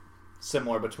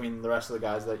similar between the rest of the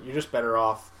guys that you're just better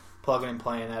off plugging and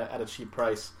playing at a cheap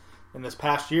price. In this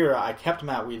past year, I kept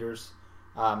Matt Wieters.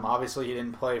 Obviously, he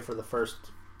didn't play for the first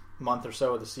month or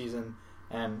so of the season,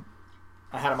 and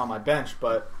I had him on my bench,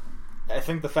 but I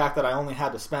think the fact that I only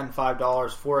had to spend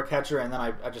 $5 for a catcher and then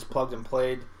I just plugged and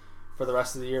played for the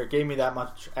rest of the year, it gave me that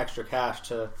much extra cash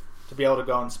to be able to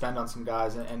go and spend on some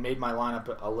guys and made my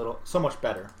lineup so much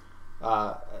better.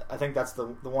 I think that's the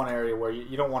one area where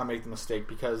you don't want to make the mistake,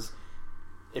 because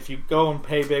if you go and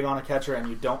pay big on a catcher and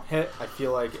you don't hit, I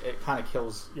feel like it kind of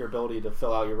kills your ability to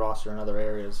fill out your roster in other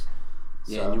areas.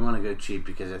 Yeah, and you want to go cheap,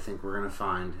 because I think we're going to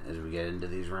find, as we get into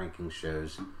these ranking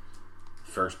shows,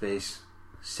 first base,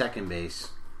 second base,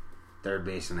 third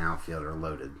base, and outfield are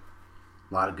loaded.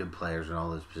 A lot of good players at all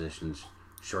those positions.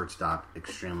 Shortstop,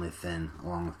 extremely thin,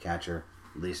 along with catcher.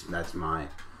 At least that's my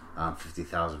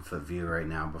 50,000 foot view right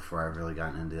now before I've really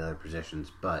gotten into the other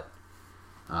positions. But,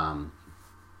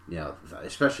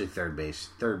 especially third base.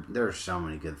 There are so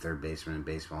many good third basemen in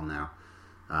baseball now.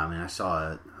 I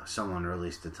saw someone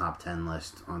released the top 10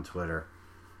 list on Twitter,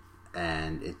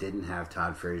 and it didn't have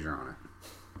Todd Frazier on it.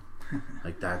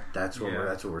 Like that's what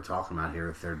we're talking about here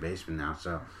with third baseman now.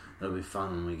 So it'll be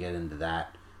fun when we get into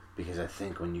that, because I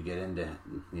think when you get into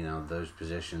those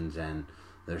positions and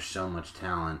there's so much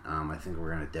talent, I think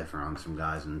we're going to differ on some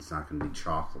guys, and it's not going to be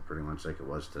chocolate pretty much like it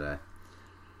was today.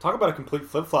 Talk about a complete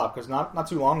flip flop, because not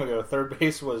too long ago third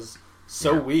base was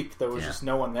so weak there was just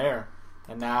no one there,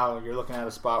 and now you're looking at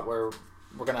a spot where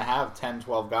we're going to have 10,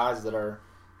 12 guys that are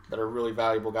really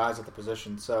valuable guys at the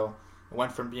position. So it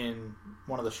went from being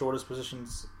one of the shortest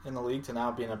positions in the league to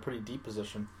now being a pretty deep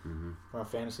position from a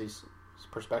fantasy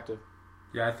perspective.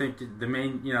 Yeah, I think the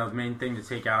main thing to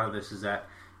take out of this is that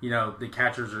the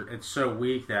catchers it's so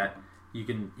weak that you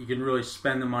can really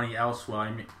spend the money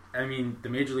elsewhere. I mean the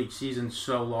major league season's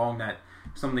so long that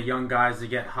some of the young guys that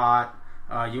get hot,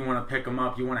 you want to pick them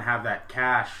up. You want to have that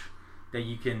cash that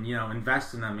you can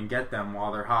invest in them and get them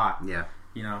while they're hot. Yeah.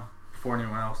 Before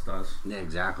anyone else does. Yeah,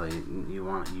 exactly. You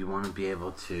want to be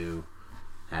able to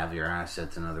have your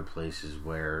assets in other places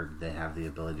where they have the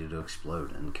ability to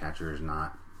explode, and catcher's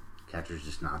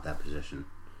just not that position.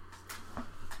 All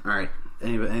right.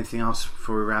 Anything else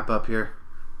before we wrap up here?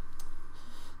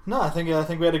 No, I think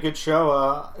we had a good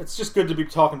show. It's just good to be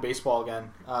talking baseball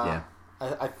again. Yeah.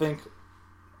 I think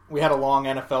we had a long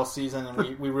NFL season,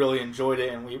 and we really enjoyed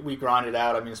it, and we grinded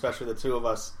out. I mean, especially the two of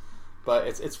us. But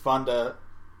it's fun to.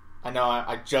 I know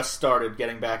I just started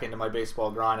getting back into my baseball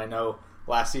grind. I know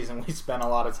last season we spent a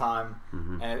lot of time,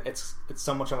 and it's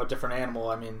so much of a different animal.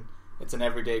 I mean, it's an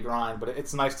everyday grind, but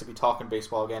it's nice to be talking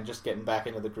baseball again, just getting back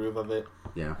into the groove of it.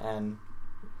 Yeah. And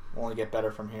only get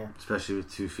better from here. Especially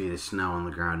with 2 feet of snow on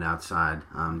the ground outside.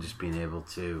 Just being able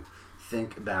to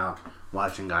think about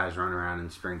watching guys run around in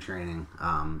spring training,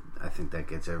 I think that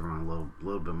gets everyone a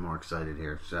little bit more excited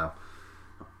here. So,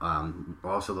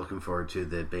 also looking forward to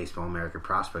the Baseball America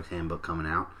Prospect Handbook coming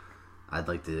out. I'd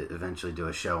like to eventually do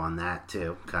a show on that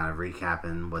too, kind of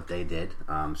recapping what they did.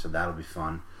 So that'll be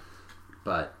fun.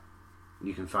 But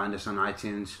you can find us on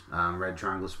iTunes, Red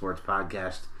Triangle Sports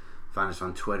Podcast. Find us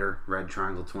on Twitter, Red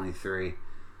Triangle 23.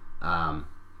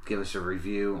 Give us a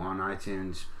review on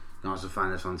iTunes. You can also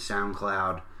find us on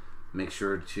SoundCloud. Make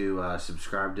sure to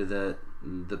subscribe to the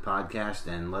podcast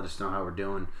and let us know how we're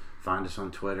doing. Find us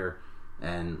on Twitter,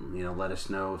 and let us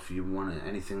know if you want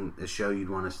a show you'd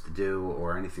want us to do,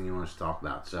 or anything you want us to talk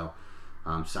about. So,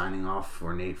 signing off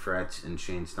for Nate Fretz and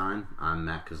Shane Stein, I'm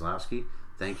Matt Kozlowski.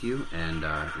 Thank you, and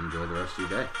enjoy the rest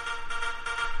of your day.